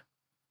of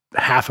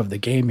half of the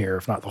game here,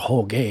 if not the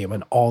whole game,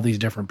 and all these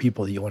different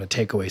people that you want to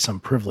take away some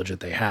privilege that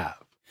they have.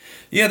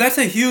 Yeah, that's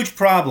a huge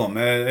problem.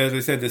 As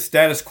I said, the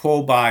status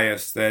quo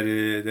bias that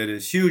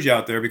is huge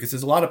out there because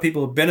there's a lot of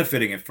people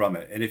benefiting from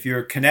it. And if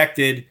you're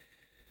connected,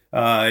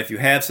 if you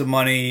have some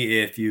money,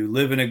 if you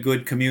live in a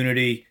good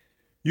community,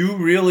 you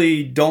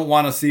really don't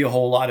want to see a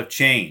whole lot of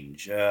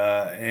change.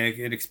 And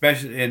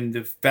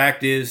the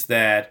fact is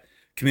that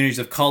communities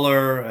of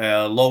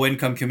color,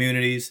 low-income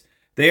communities,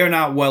 they are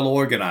not well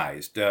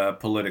organized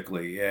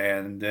politically,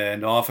 and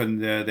often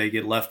they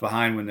get left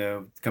behind when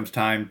it comes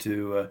time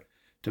to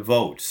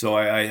vote. So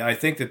I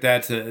think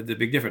that's the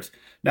big difference.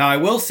 Now, I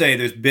will say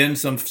there's been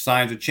some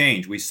signs of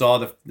change. We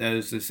saw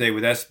as I say,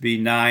 with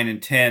SB 9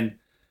 and 10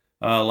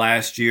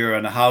 last year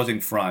on the housing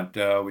front.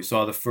 We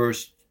saw the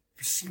first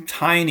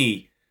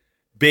tiny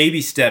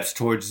baby steps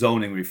towards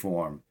zoning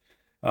reform.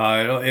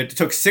 It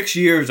took 6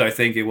 years, I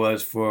think it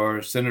was,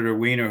 for Senator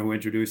Wiener, who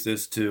introduced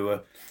this,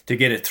 to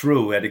get it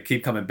through. We had to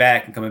keep coming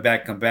back and coming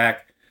back and come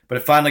back. But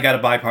it finally got a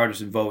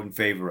bipartisan vote in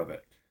favor of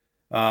it.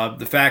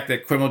 The fact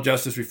that criminal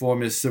justice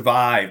reform has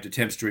survived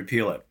attempts to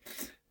repeal it.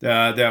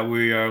 That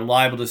we are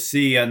liable to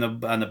see on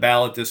the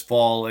ballot this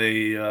fall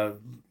an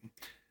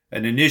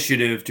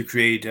initiative to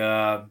create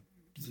some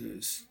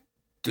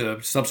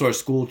sort of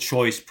school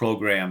choice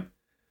program.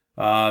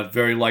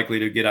 Very likely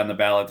to get on the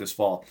ballot this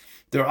fall.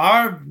 There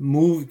are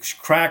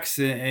cracks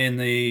in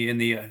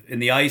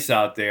the ice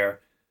out there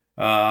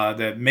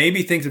that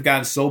maybe things have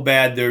gotten so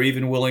bad they're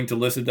even willing to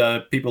listen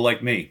to people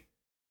like me.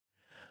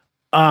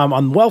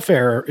 On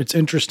welfare, it's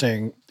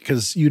interesting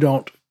because you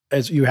don't,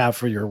 as you have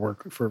for your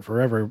work for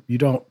forever, you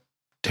don't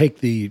take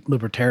the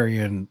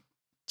libertarian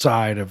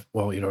side of,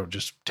 well,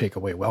 just take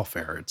away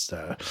welfare.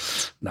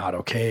 It's not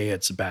okay.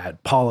 It's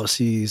bad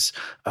policies.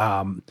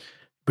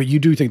 But you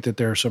do think that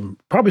there are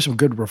probably some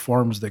good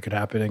reforms that could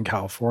happen in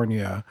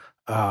California.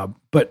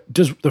 But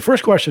the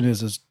first question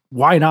is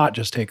why not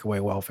just take away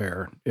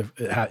welfare? If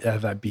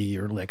have that be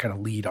your kind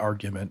of lead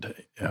argument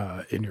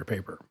in your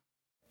paper?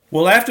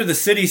 Well, after the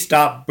city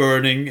stopped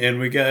burning and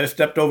we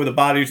stepped over the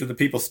bodies of the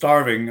people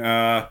starving,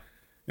 then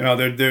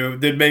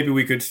maybe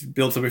we could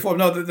build some reform.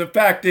 No, the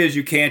fact is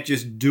you can't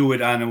just do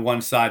it on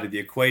one side of the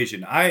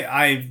equation.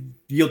 I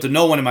yield to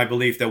no one in my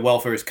belief that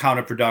welfare is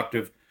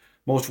counterproductive.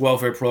 Most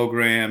welfare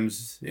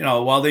programs,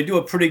 while they do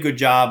a pretty good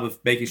job of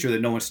making sure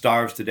that no one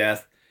starves to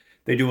death,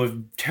 they do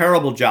a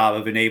terrible job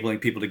of enabling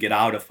people to get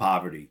out of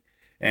poverty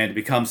and to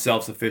become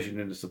self-sufficient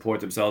and to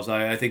support themselves.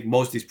 I think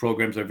most of these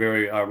programs are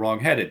very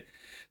wrong-headed.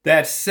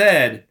 That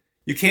said,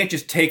 you can't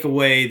just take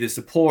away the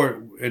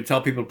support and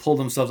tell people to pull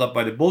themselves up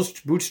by the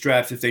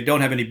bootstraps if they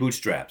don't have any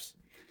bootstraps.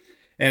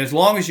 And as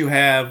long as you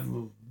have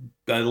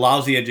a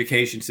lousy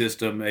education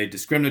system, a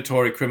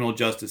discriminatory criminal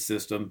justice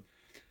system,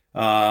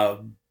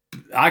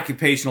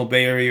 occupational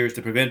barriers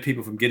to prevent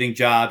people from getting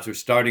jobs or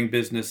starting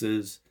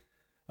businesses,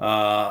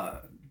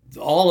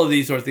 all of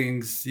these are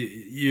things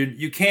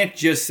you can't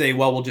just say,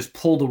 well, we'll just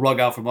pull the rug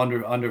out from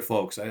under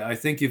folks. I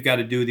think you've got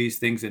to do these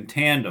things in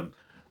tandem.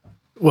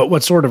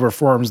 What sort of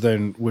reforms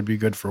then would be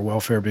good for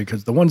welfare?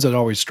 Because the ones that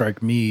always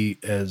strike me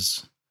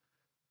as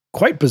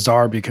quite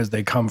bizarre because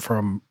they come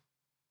from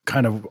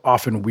kind of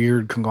often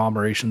weird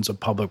conglomerations of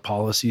public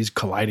policies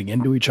colliding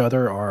into each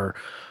other are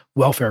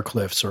welfare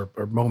cliffs or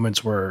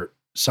moments where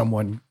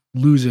someone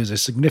loses a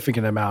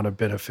significant amount of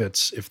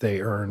benefits if they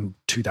earn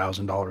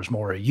 $2,000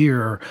 more a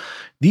year.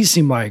 These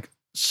seem like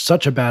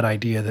such a bad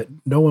idea that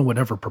no one would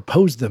ever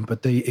propose them,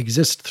 but they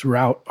exist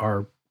throughout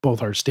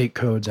both our state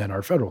codes and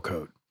our federal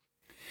code.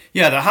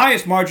 Yeah, the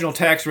highest marginal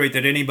tax rate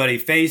that anybody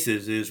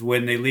faces is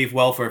when they leave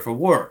welfare for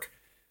work.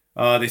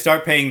 They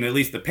start paying at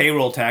least the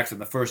payroll tax on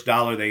the first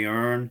dollar they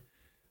earn.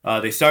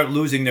 They start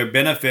losing their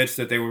benefits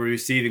that they were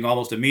receiving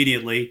almost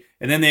immediately,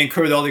 and then they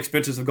incur all the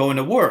expenses of going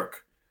to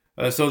work.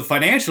 So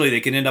financially, they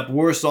can end up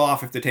worse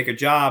off if they take a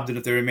job than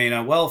if they remain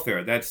on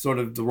welfare. That's sort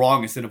of the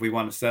wrong incentive we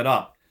want to set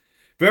up.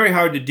 Very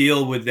hard to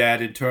deal with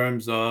that in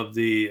terms of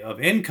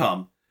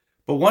income.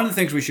 But one of the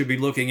things we should be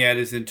looking at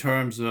is in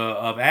terms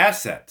of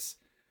assets.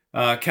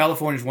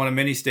 California is one of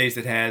many states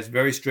that has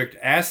very strict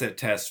asset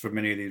tests for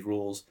many of these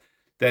rules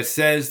that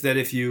says that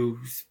if you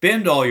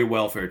spend all your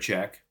welfare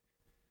check,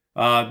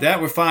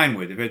 that we're fine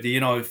with. If at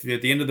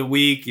the end of the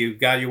week you've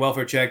got your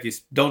welfare check, you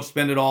don't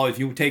spend it all. If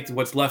you take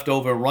what's left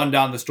over and run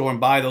down the store and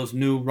buy those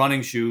new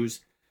running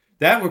shoes,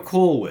 that we're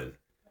cool with.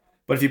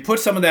 But if you put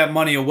some of that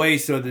money away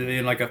so that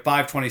in like a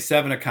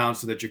 527 account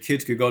so that your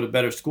kids could go to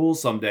better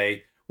schools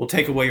someday, we'll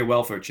take away your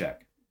welfare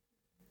check.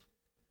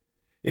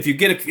 If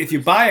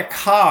you buy a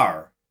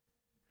car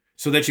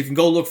so that you can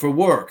go look for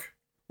work,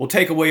 we'll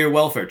take away your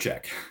welfare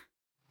check.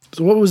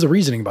 So what was the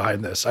reasoning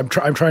behind this? I'm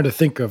trying to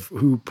think of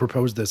who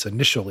proposed this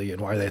initially and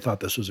why they thought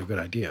this was a good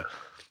idea.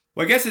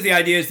 Well, I guess the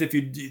idea is that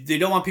they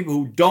don't want people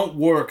who don't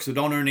work, so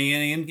don't earn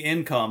any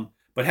income,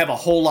 but have a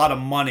whole lot of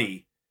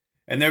money,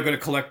 and they're going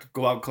to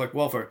go out and collect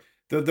welfare.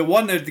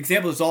 The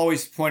example that's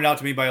always pointed out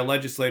to me by a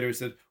legislator is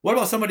that, what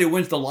about somebody who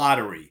wins the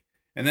lottery,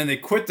 and then they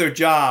quit their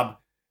job,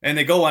 and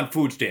they go on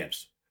food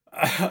stamps?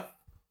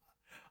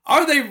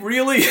 Are they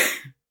really?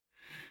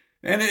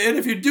 and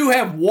if you do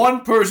have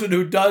one person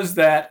who does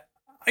that,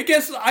 I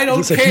guess I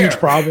don't care. It's a huge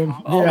problem.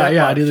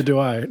 Yeah, neither do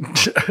I.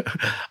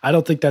 I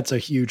don't think that's a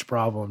huge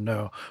problem,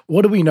 no.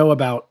 What do we know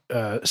about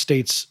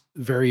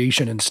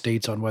variation in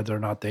states on whether or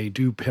not they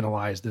do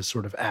penalize this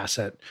sort of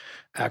asset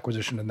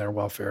acquisition in their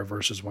welfare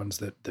versus ones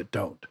that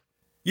don't?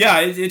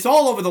 Yeah, it's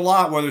all over the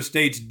lot whether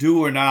states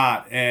do or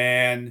not.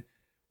 And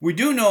we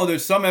do know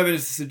there's some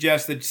evidence to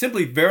suggest that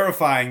simply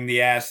verifying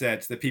the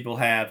assets that people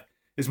have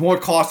is more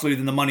costly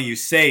than the money you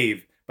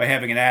save by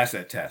having an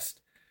asset test.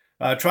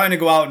 Trying to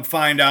go out and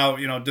find out,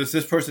 does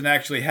this person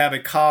actually have a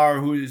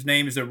car? Whose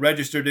name is it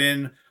registered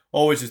in?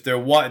 Oh, is it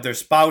their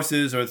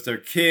spouses or it's their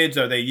kids?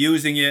 Are they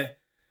using it?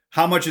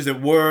 How much is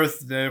it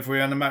worth? If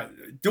we're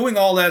on doing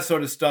all that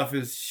sort of stuff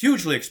is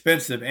hugely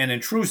expensive and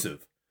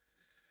intrusive.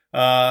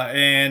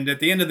 And at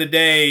the end of the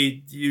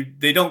day,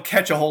 they don't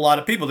catch a whole lot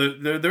of people.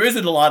 There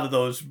isn't a lot of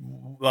those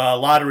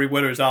lottery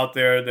winners out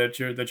there that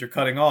you're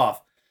cutting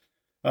off.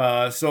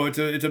 So it's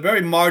a very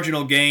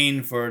marginal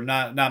gain for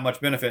not much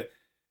benefit.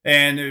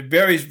 And it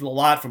varies a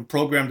lot from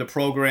program to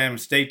program,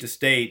 state to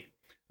state,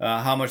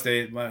 how much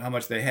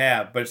they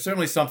have. But it's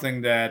certainly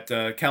something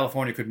that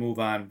California could move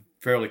on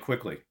fairly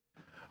quickly.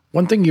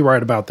 One thing you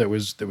write about that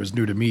was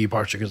new to me,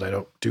 partially because I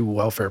don't do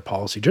welfare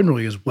policy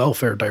generally, is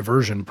welfare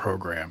diversion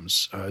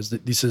programs.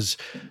 This is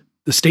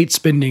the state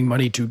spending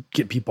money to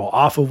get people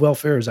off of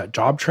welfare. Is that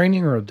job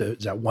training, or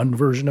is that one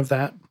version of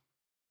that?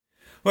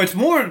 Well, it's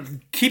more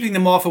keeping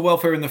them off of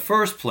welfare in the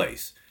first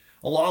place.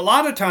 A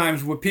lot of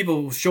times when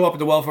people show up at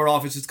the welfare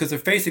office, it's because they're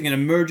facing an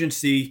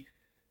emergency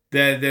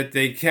that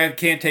they can't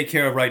take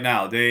care of right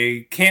now.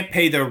 They can't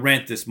pay their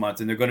rent this month,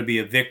 and they're going to be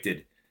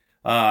evicted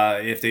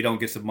if they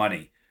don't get some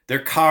money. Their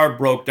car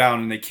broke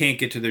down, and they can't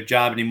get to their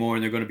job anymore,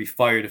 and they're going to be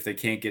fired if they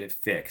can't get it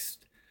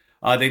fixed.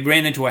 They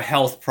ran into a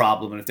health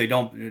problem, and if they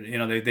don't,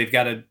 they've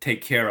got to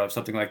take care of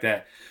something like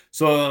that.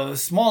 So a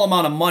small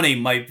amount of money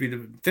might be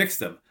to fix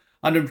them.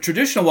 Under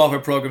traditional welfare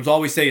programs,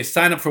 all we say is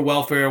sign up for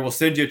welfare. We'll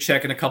send you a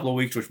check in a couple of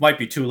weeks, which might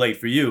be too late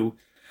for you.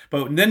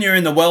 But then you're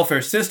in the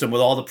welfare system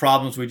with all the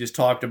problems we just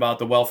talked about,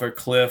 the welfare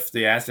cliff,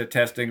 the asset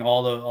testing,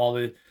 all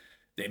the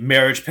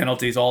marriage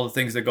penalties, all the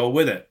things that go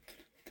with it.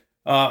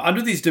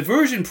 Under these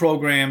diversion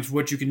programs,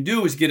 what you can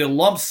do is get a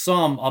lump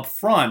sum up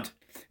front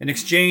in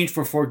exchange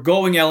for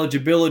foregoing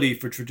eligibility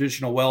for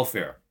traditional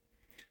welfare.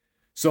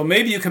 So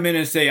maybe you come in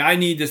and say, I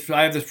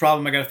have this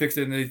problem, I got to fix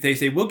it. And they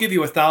say, we'll give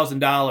you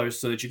 $1,000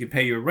 so that you can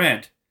pay your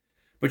rent,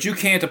 but you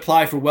can't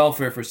apply for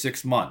welfare for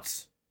 6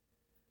 months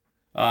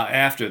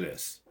after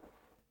this.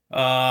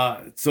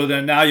 So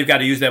then now you've got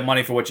to use that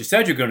money for what you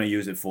said you're going to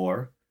use it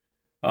for.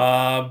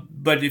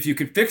 But if you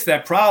can fix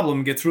that problem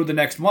and get through the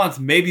next month,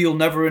 maybe you'll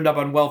never end up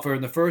on welfare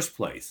in the first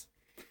place.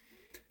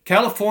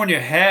 California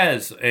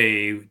has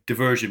a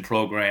diversion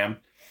program,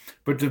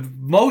 but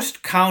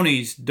most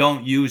counties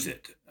don't use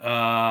it.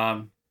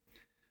 And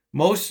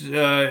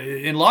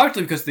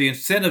largely because the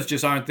incentives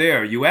just aren't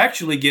there. You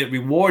actually get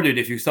rewarded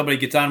if somebody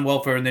gets on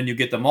welfare and then you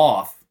get them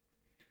off.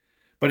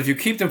 But if you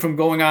keep them from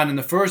going on in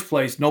the first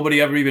place, nobody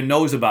ever even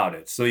knows about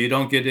it. So you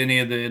don't get any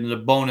of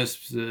the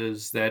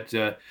bonuses that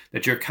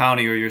your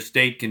county or your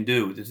state can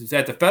do. This is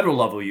at the federal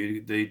level.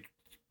 The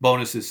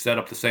bonus is set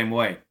up the same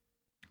way.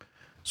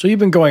 So you've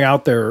been going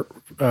out there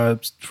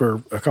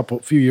for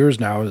few years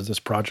now as this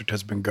project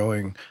has been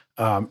going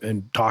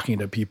and talking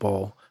to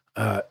people.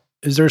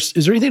 Is there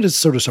anything that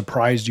sort of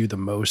surprised you the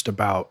most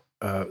about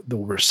the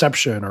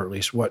reception, or at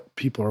least what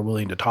people are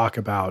willing to talk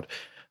about?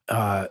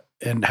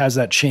 And has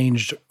that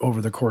changed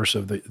over the course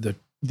of the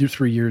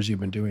 3 years you've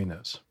been doing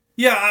this?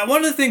 Yeah,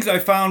 one of the things I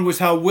found was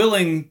how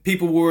willing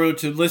people were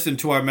to listen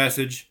to our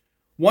message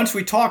once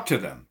we talked to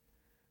them.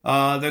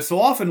 That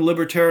so often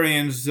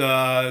libertarians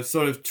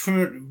sort of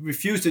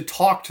refuse to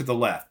talk to the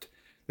left.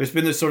 There's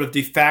been this sort of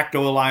de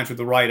facto alliance with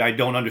the right. I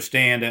don't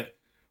understand it.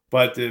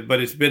 but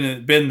it's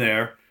been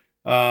there,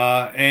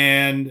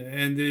 and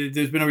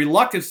there's been a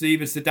reluctance to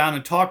even sit down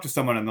and talk to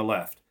someone on the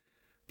left.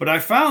 But I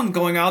found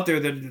going out there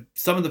that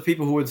some of the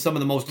people who are some of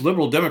the most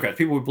liberal Democrats,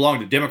 people who belong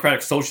to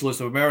Democratic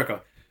Socialists of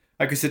America,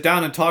 I could sit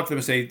down and talk to them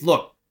and say,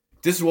 look,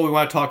 this is what we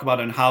want to talk about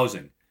on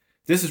housing.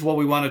 This is what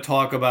we want to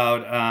talk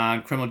about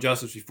on criminal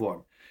justice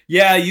reform.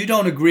 Yeah, you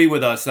don't agree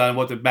with us on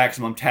what the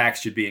maximum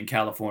tax should be in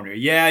California.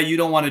 Yeah, you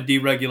don't want to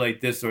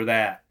deregulate this or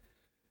that.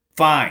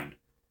 Fine.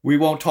 We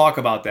won't talk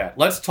about that.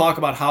 Let's talk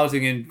about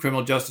housing and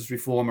criminal justice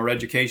reform or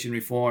education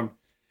reform.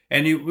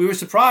 And we were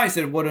surprised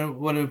at what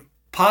a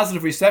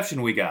positive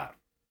reception we got.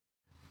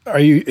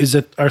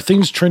 Are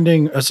things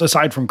trending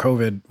aside from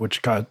COVID,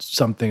 which caused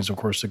some things, of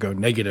course, to go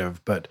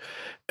negative? But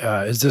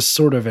is this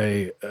sort of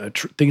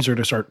things are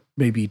to start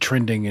maybe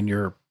trending in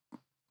your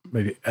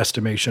maybe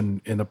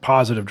estimation in the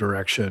positive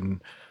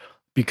direction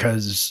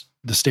because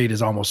the state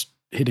is almost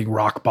hitting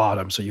rock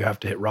bottom? So you have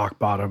to hit rock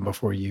bottom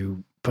before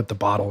you put the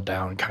bottle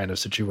down, kind of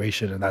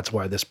situation, and that's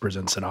why this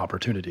presents an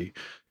opportunity.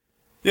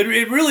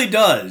 It really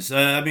does.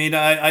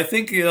 I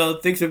think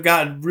things have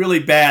gotten really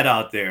bad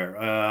out there,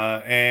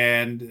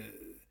 and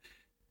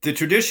the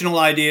traditional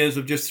ideas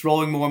of just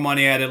throwing more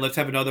money at it, let's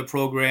have another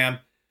program.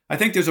 I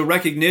think there's a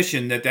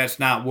recognition that that's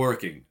not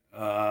working.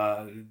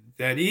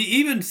 That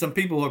even some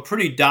people who are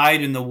pretty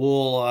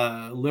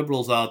dyed-in-the-wool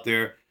liberals out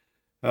there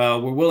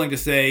were willing to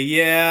say,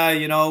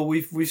 yeah,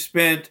 we've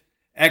spent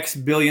X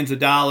billions of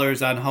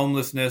dollars on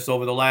homelessness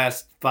over the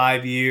last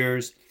 5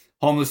 years.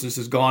 Homelessness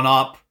has gone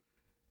up.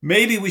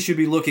 Maybe we should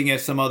be looking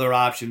at some other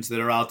options that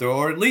are out there,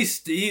 or at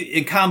least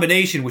in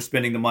combination with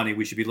spending the money,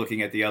 we should be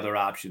looking at the other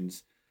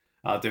options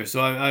out there.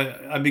 So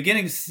I'm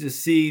beginning to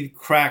see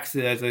cracks,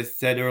 as I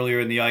said earlier,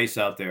 in the ice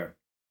out there.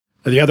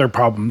 The other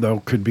problem,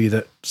 though, could be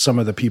that some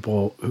of the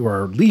people who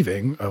are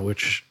leaving,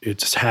 which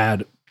it's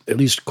had at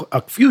least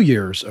a few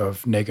years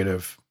of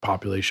negative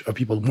population of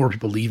people, more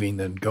people leaving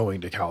than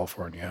going to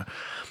California,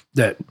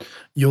 that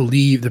you'll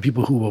leave, the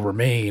people who will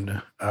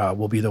remain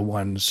will be the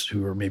ones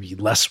who are maybe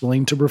less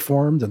willing to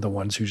reform than the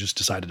ones who just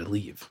decided to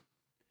leave.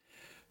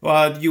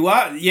 Well,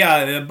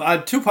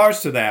 two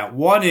parts to that.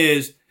 One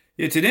is,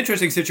 it's an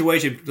interesting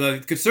situation.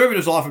 The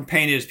conservatives often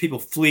paint it as people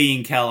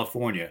fleeing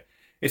California.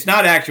 It's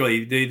not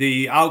actually.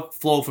 The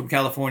outflow from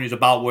California is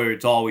about where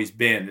it's always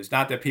been. It's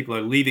not that people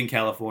are leaving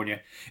California.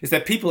 It's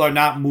that people are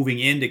not moving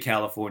into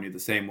California the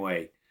same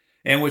way.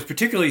 And what's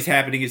particularly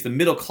happening is the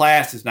middle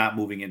class is not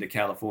moving into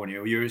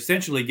California. You're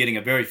essentially getting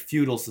a very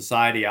feudal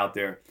society out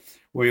there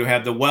where you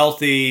have the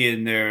wealthy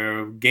in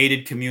their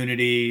gated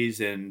communities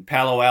in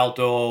Palo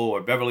Alto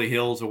or Beverly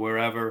Hills or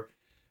wherever.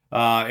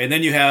 And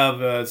then you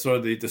have sort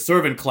of the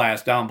servant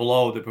class down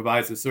below that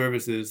provides the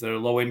services that are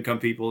low-income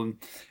people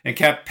and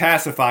kept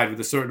pacified with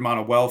a certain amount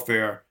of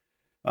welfare.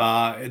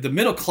 The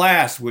middle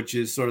class, which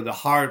is sort of the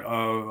heart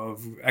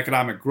of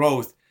economic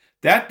growth,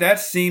 that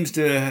seems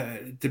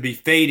to be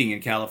fading in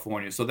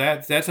California. So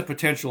that's a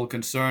potential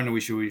concern that we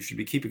should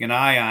be keeping an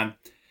eye on.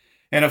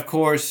 And of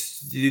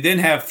course, you then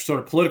have sort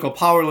of political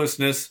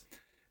powerlessness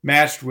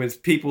matched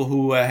with people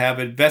who have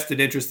a vested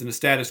interest in the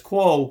status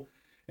quo.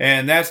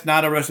 And that's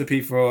not a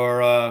recipe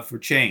for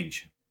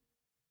change.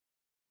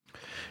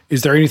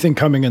 Is there anything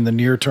coming in the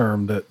near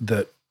term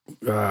that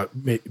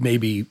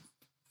maybe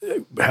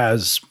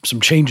has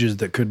some changes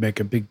that could make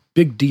a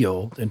big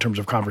deal in terms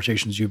of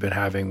conversations you've been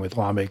having with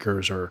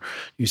lawmakers, or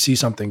you see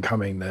something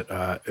coming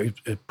that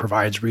it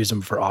provides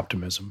reason for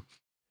optimism?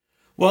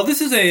 Well,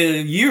 this is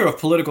a year of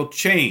political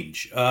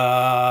change.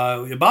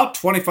 About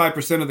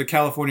 25% of the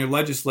California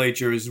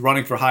legislature is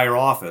running for higher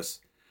office.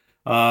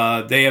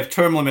 They have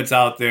term limits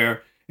out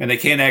there, and they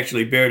can't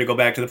actually bear to go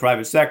back to the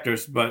private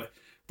sectors. But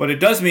it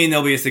does mean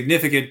there'll be a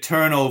significant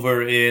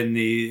turnover in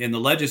the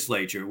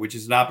legislature, which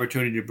is an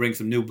opportunity to bring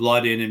some new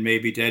blood in and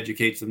maybe to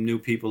educate some new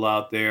people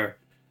out there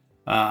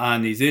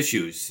on these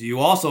issues. You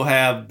also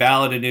have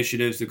ballot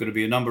initiatives. There are going to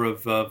be a number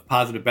of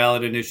positive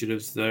ballot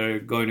initiatives that are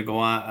going to go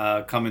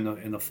on come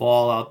in the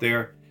fall out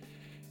there,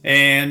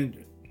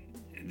 and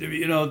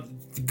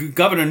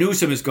Governor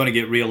Newsom is going to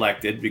get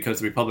reelected because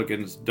the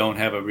Republicans don't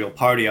have a real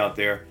party out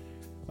there.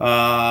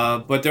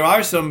 But there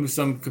are some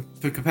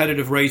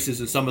competitive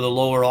races in some of the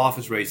lower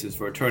office races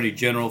for Attorney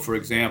General, for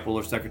example,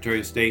 or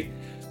Secretary of State.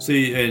 So,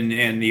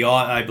 and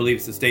I believe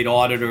it's the state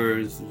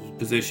auditor's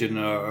position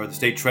or the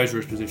state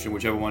treasurer's position,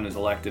 whichever one is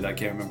elected. I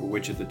can't remember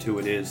which of the two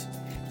it is.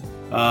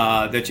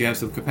 That you have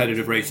some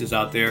competitive races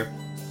out there.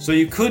 So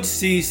you could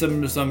see some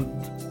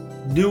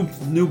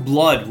new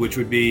blood, which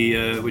would be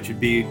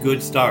a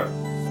good start.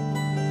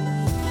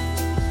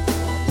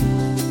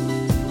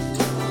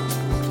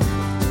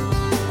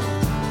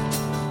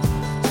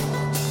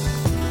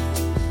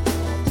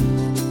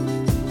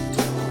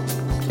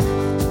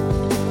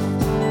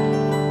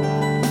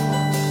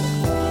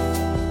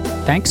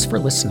 Thanks for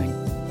listening.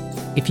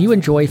 If you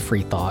enjoy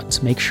Free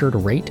Thoughts, make sure to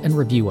rate and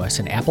review us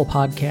in Apple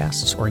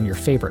Podcasts or in your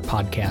favorite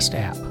podcast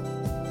app.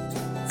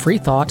 Free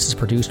Thoughts is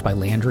produced by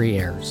Landry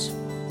Ayers.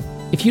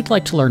 If you'd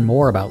like to learn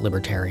more about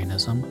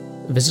libertarianism,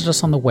 visit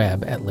us on the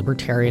web at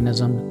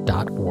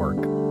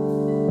libertarianism.org.